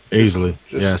 Yeah. Easily.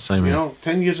 Just, yeah, same You here. know,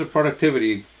 10 years of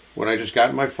productivity when I just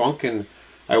got in my funk, and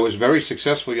I was very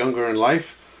successful younger in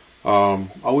life.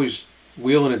 Always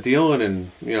wheeling and dealing,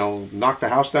 and, you know, knocked the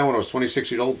house down when I was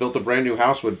 26 years old, built a brand new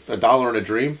house with $1 and a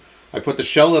dream. I put the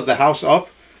shell of the house up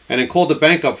and then called the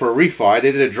bank up for a refi.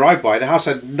 They did a drive-by. The house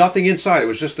had nothing inside. It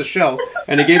was just the shell.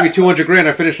 And they gave me $200,000.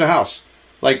 I finished the house.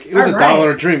 Like, it was $1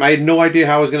 and a dream. I had no idea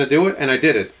how I was going to do it, and I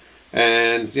did it.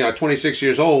 And, you know, 26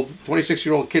 years old,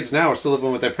 26-year-old kids now are still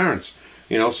living with their parents.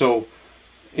 You know, so,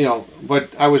 you know,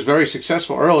 but I was very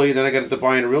successful early. Then I got into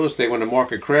buying real estate when the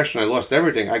market crashed and I lost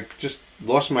everything. I just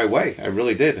lost my way. I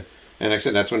really did. And like I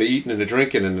said, that's when the eating and the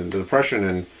drinking and the depression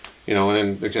and, you know,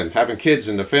 and then, again, having kids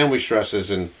and the family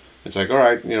stresses, and it's like, all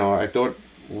right, you know, I thought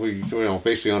we, you know,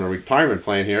 basically on a retirement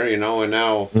plan here, you know, and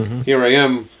now here I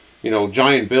am, you know,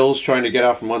 giant bills trying to get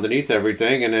out from underneath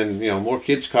everything, and then, you know, more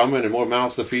kids coming and more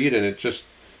mouths to feed, and it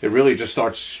really just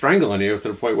starts strangling you to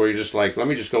the point where you're just like, let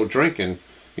me just go drink and,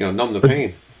 you know, numb the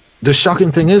pain. The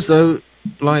shocking thing is, though,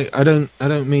 like I don't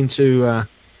mean to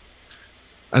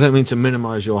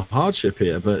minimize your hardship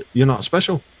here, but you're not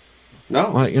special.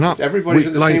 No, like, you're not. Everybody's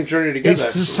in the same journey together.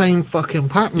 It's the same fucking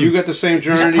pattern. You got the same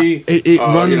journey. It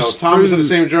runs, you know, Tom is on the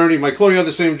same journey. My Chloe had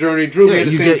the same journey. Drew had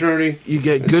the same journey. You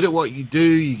get good at what you do.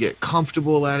 You get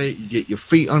comfortable at it. You get your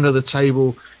feet under the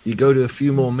table. You go to a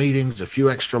few more meetings, a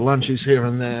few extra lunches here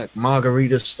and there.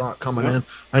 Margaritas start coming in,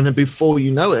 and then before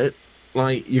you know it,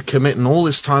 like, you're committing all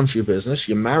this time to your business.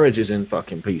 Your marriage is in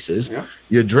fucking pieces. Yeah.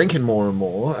 You're drinking more and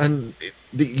more, and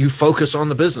you focus on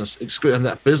the business, and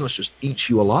that business just eats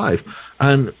you alive.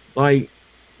 And like,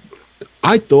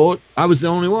 I thought I was the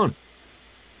only one,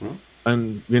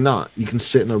 and you're not. You can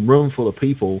sit in a room full of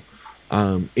people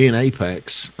in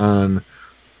Apex, and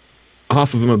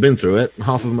half of them have been through it, and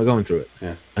half of them are going through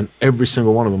it, and every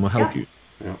single one of them will help you.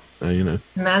 You know,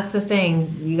 and that's the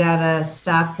thing. You gotta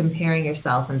stop comparing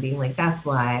yourself and being like, "That's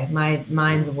why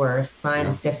mine's worse.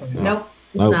 Mine's different." Nope,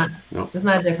 it's not. Nope. It's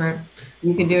not different.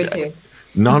 You can do it too.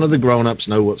 None of the grown-ups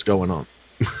know what's going on.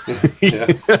 I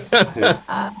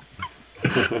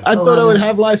thought I would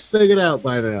have life figured out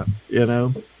by now. You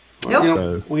know. Nope. You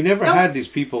know, we never had these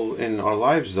people in our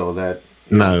lives, though.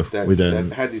 We didn't.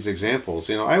 That had these examples.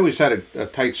 You know, I always had a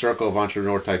tight circle of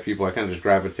entrepreneur-type people. I kind of just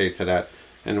gravitate to that.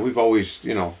 And we've always,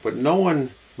 you know, but no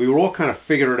one, we were all kind of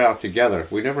figured it out together.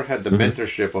 We never had the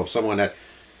mentorship of someone that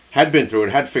had been through it,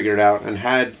 had figured it out, and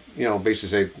had, you know, basically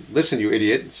say, listen, you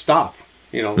idiot, stop.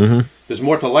 You know, there's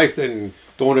more to life than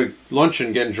going to lunch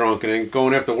and getting drunk, and then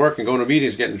going after work and going to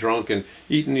meetings getting drunk and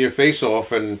eating your face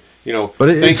off and, you know,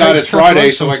 But thank God it's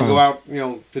Friday, so I can go out, you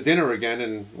know, to dinner again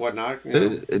and whatnot. You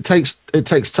know? It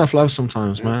takes tough love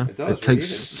sometimes, man. It does. It takes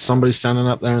somebody standing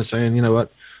up there and saying, you know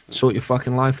what, sort your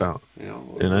fucking life out. You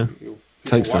know,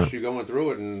 People watch you going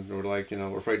through it and we're like, you know,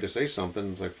 we're afraid to say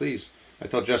something. It's like, please, I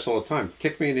tell Jess all the time,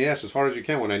 kick me in the ass as hard as you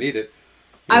can when I need it.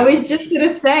 I was just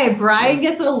gonna say, Brian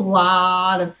gets a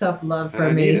lot of tough love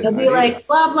from me. He'll be like,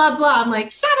 blah blah blah. I'm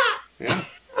like, shut up. Yeah,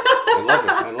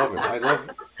 I love it.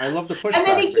 I love the pushback. And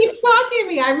then he keeps talking to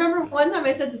me. I remember one time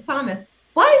I said to Thomas,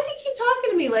 "Why does he keep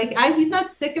talking to me? Like, he's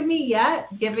not sick of me yet."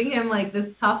 Giving him like this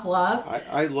tough love.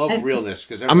 I love realness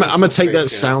because I'm gonna take that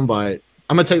soundbite.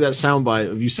 I'm gonna take that soundbite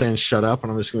of you saying "shut up,"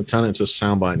 and I'm just gonna turn it into a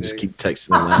soundbite and just keep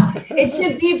texting him that. It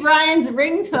should be Brian's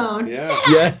ringtone. Yeah.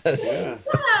 Yes. Yeah.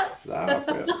 Stop.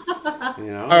 Yeah.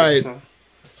 You know. All right.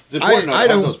 It's important to have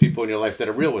those people in your life that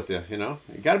are real with you. You know,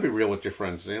 you got to be real with your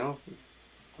friends. You know.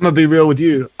 I'm gonna be real with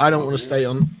you. I don't want to stay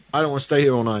on. I don't want to stay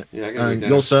here all night. Yeah, and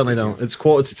you certainly don't. It's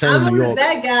 9:45 in New York. I'm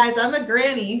bed, guys. I'm a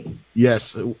granny.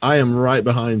 Yes, I am right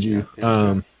behind you.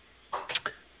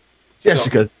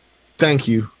 Jessica, thank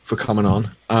you for coming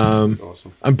on.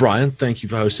 Awesome. And Brian, thank you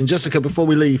for hosting. Jessica, before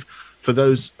we leave, for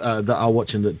those that are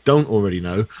watching that don't already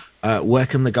know, where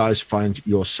can the guys find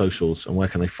your socials and where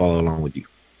can they follow along with you?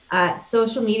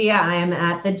 Social media, I am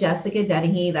at the Jessica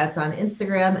Dennehy. That's on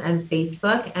Instagram and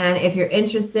Facebook. And if you're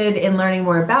interested in learning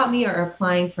more about me or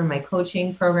applying for my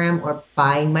coaching program or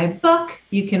buying my book,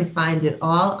 you can find it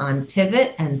all on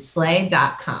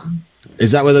pivotandslay.com.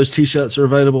 Is that where those t-shirts are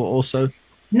available also?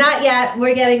 Not yet.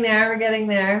 We're getting there. We're getting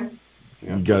there.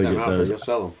 Yeah, you gotta get those. You'll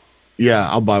sell them. Yeah,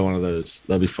 I'll buy one of those.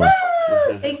 That'd be fun.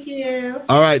 Thank you.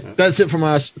 All right, that's it from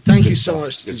us. Thank you so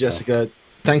much to Jessica.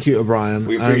 Thank you, O'Brien.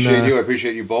 We appreciate you. I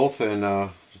appreciate you both, and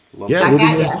we'll be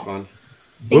here. Fun.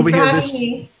 We'll be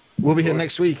here We'll be here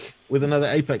next week with another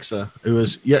Apexer who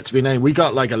is yet to be named. We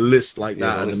got like a list like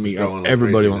that at the meetup.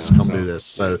 Everybody wants to come do this.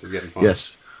 So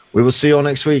yes, we will see you all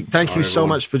next week. Thank you so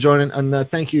much for joining, and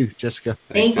thank you, Jessica.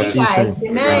 Thank you, guys.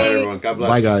 Good night, everyone. God bless.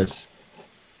 Bye, guys.